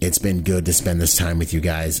it's been good to spend this time with you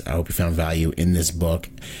guys. I hope you found value in this book.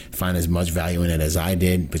 Find as much value in it as I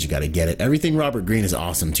did, but you got to get it. Everything Robert Greene is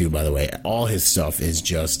awesome too, by the way. All his stuff is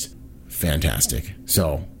just fantastic.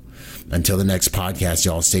 So until the next podcast,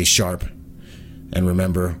 y'all stay sharp. And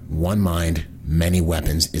remember, one mind, many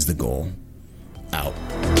weapons is the goal. Out.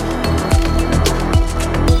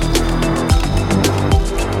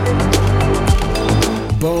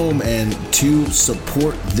 Boom. And to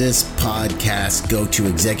support this podcast, go to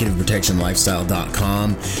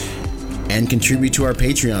executiveprotectionlifestyle.com and contribute to our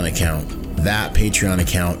Patreon account. That Patreon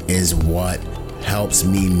account is what helps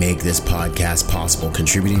me make this podcast possible,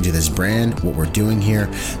 contributing to this brand, what we're doing here,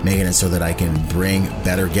 making it so that I can bring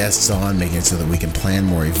better guests on, making it so that we can plan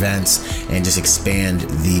more events and just expand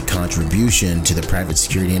the contribution to the private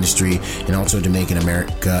security industry, and also to making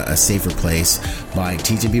America a safer place by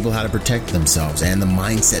teaching people how to protect themselves and the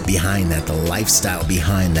mindset behind that, the lifestyle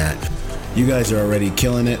behind that. You guys are already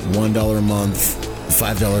killing it. $1 a month,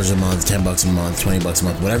 $5 a month, $10 a month, $20 a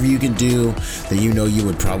month, whatever you can do that you know you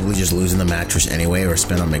would probably just lose in the mattress anyway or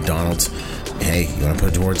spend on McDonald's. Hey, you want to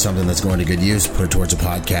put it towards something that's going to good use, put it towards a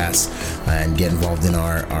podcast, and get involved in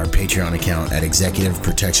our Patreon account at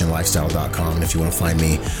executiveprotectionlifestyle.com. And if you want to find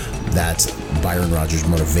me, that's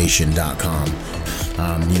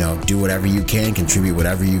ByronRogersMotivation.com. Do whatever you can, contribute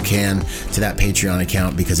whatever you can to that Patreon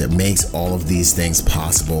account, because it makes all of these things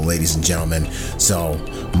possible, ladies and gentlemen. So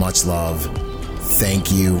much love.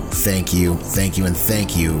 Thank you, and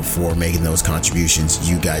thank you for making those contributions.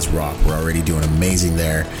 You guys rock. We're already doing amazing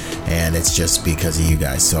there, and it's just because of you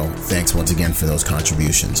guys. So thanks once again for those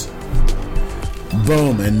contributions.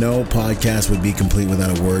 Boom. And no podcast would be complete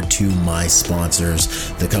without a word to my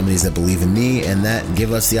sponsors, the companies that believe in me and that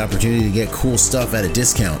give us the opportunity to get cool stuff at a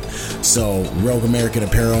discount. So Rogue American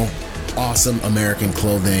Apparel, awesome American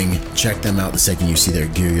clothing. Check them out. The second you see their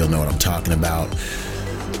gear, you'll know what I'm talking about.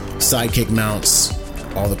 Sidekick mounts,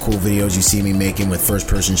 all the cool videos you see me making with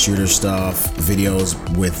first-person shooter stuff, videos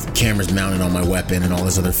with cameras mounted on my weapon and all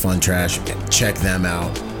this other fun trash. Check them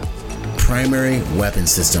out. Primary Weapon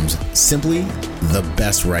Systems, simply the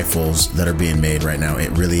best rifles that are being made right now.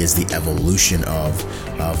 It really is the evolution of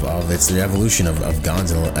it's the evolution of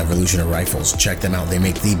guns and the evolution of rifles. Check them out. They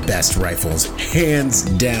make the best rifles, hands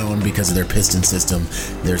down, because of their piston system.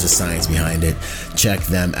 There's a science behind it. Check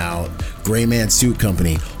them out. Gray Man Suit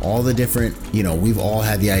Company, all the different, we've all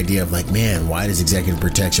had the idea of like, man, why does executive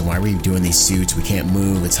protection, why are we doing these suits? We can't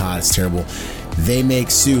move, it's hot, it's terrible. They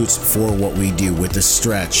make suits for what we do, with the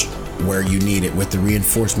stretch where you need it, with the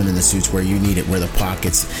reinforcement in the suits where you need it, where the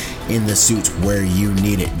pockets in the suits where you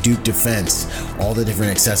need it. Duke Defense, all the different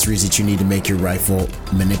accessories that you need to make your rifle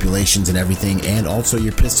manipulations and everything, and also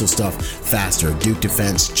your pistol stuff faster. Duke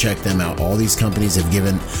Defense, check them out. All these companies have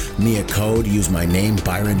given me a code. Use my name,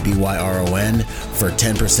 Byron, BYRON, for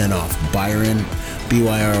 10% off. Byron,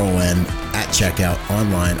 BYRON, at checkout,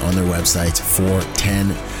 online on their websites for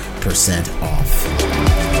 10% off.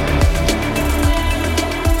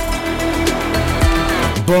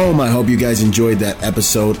 Boom. I hope you guys enjoyed that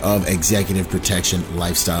episode of Executive Protection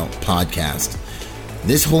Lifestyle Podcast.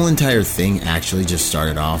 This whole entire thing actually just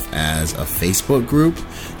started off as a Facebook group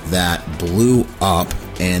that blew up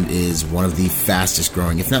and is one of the fastest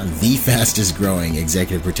growing, if not the fastest growing,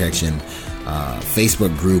 executive protection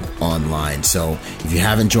Facebook group online. So if you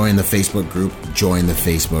haven't joined the Facebook group, join the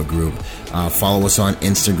Facebook group. Follow us on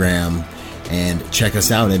Instagram and check us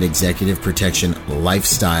out at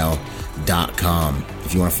executiveprotectionlifestyle.com.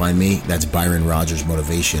 If you want to find me, that's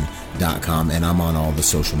ByronRogersMotivation.com, and I'm on all the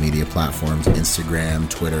social media platforms, Instagram,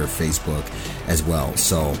 Twitter, Facebook as well.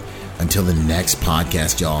 So until the next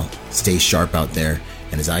podcast, y'all, stay sharp out there.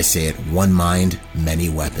 And as I say it, one mind, many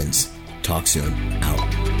weapons. Talk soon.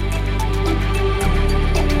 Out.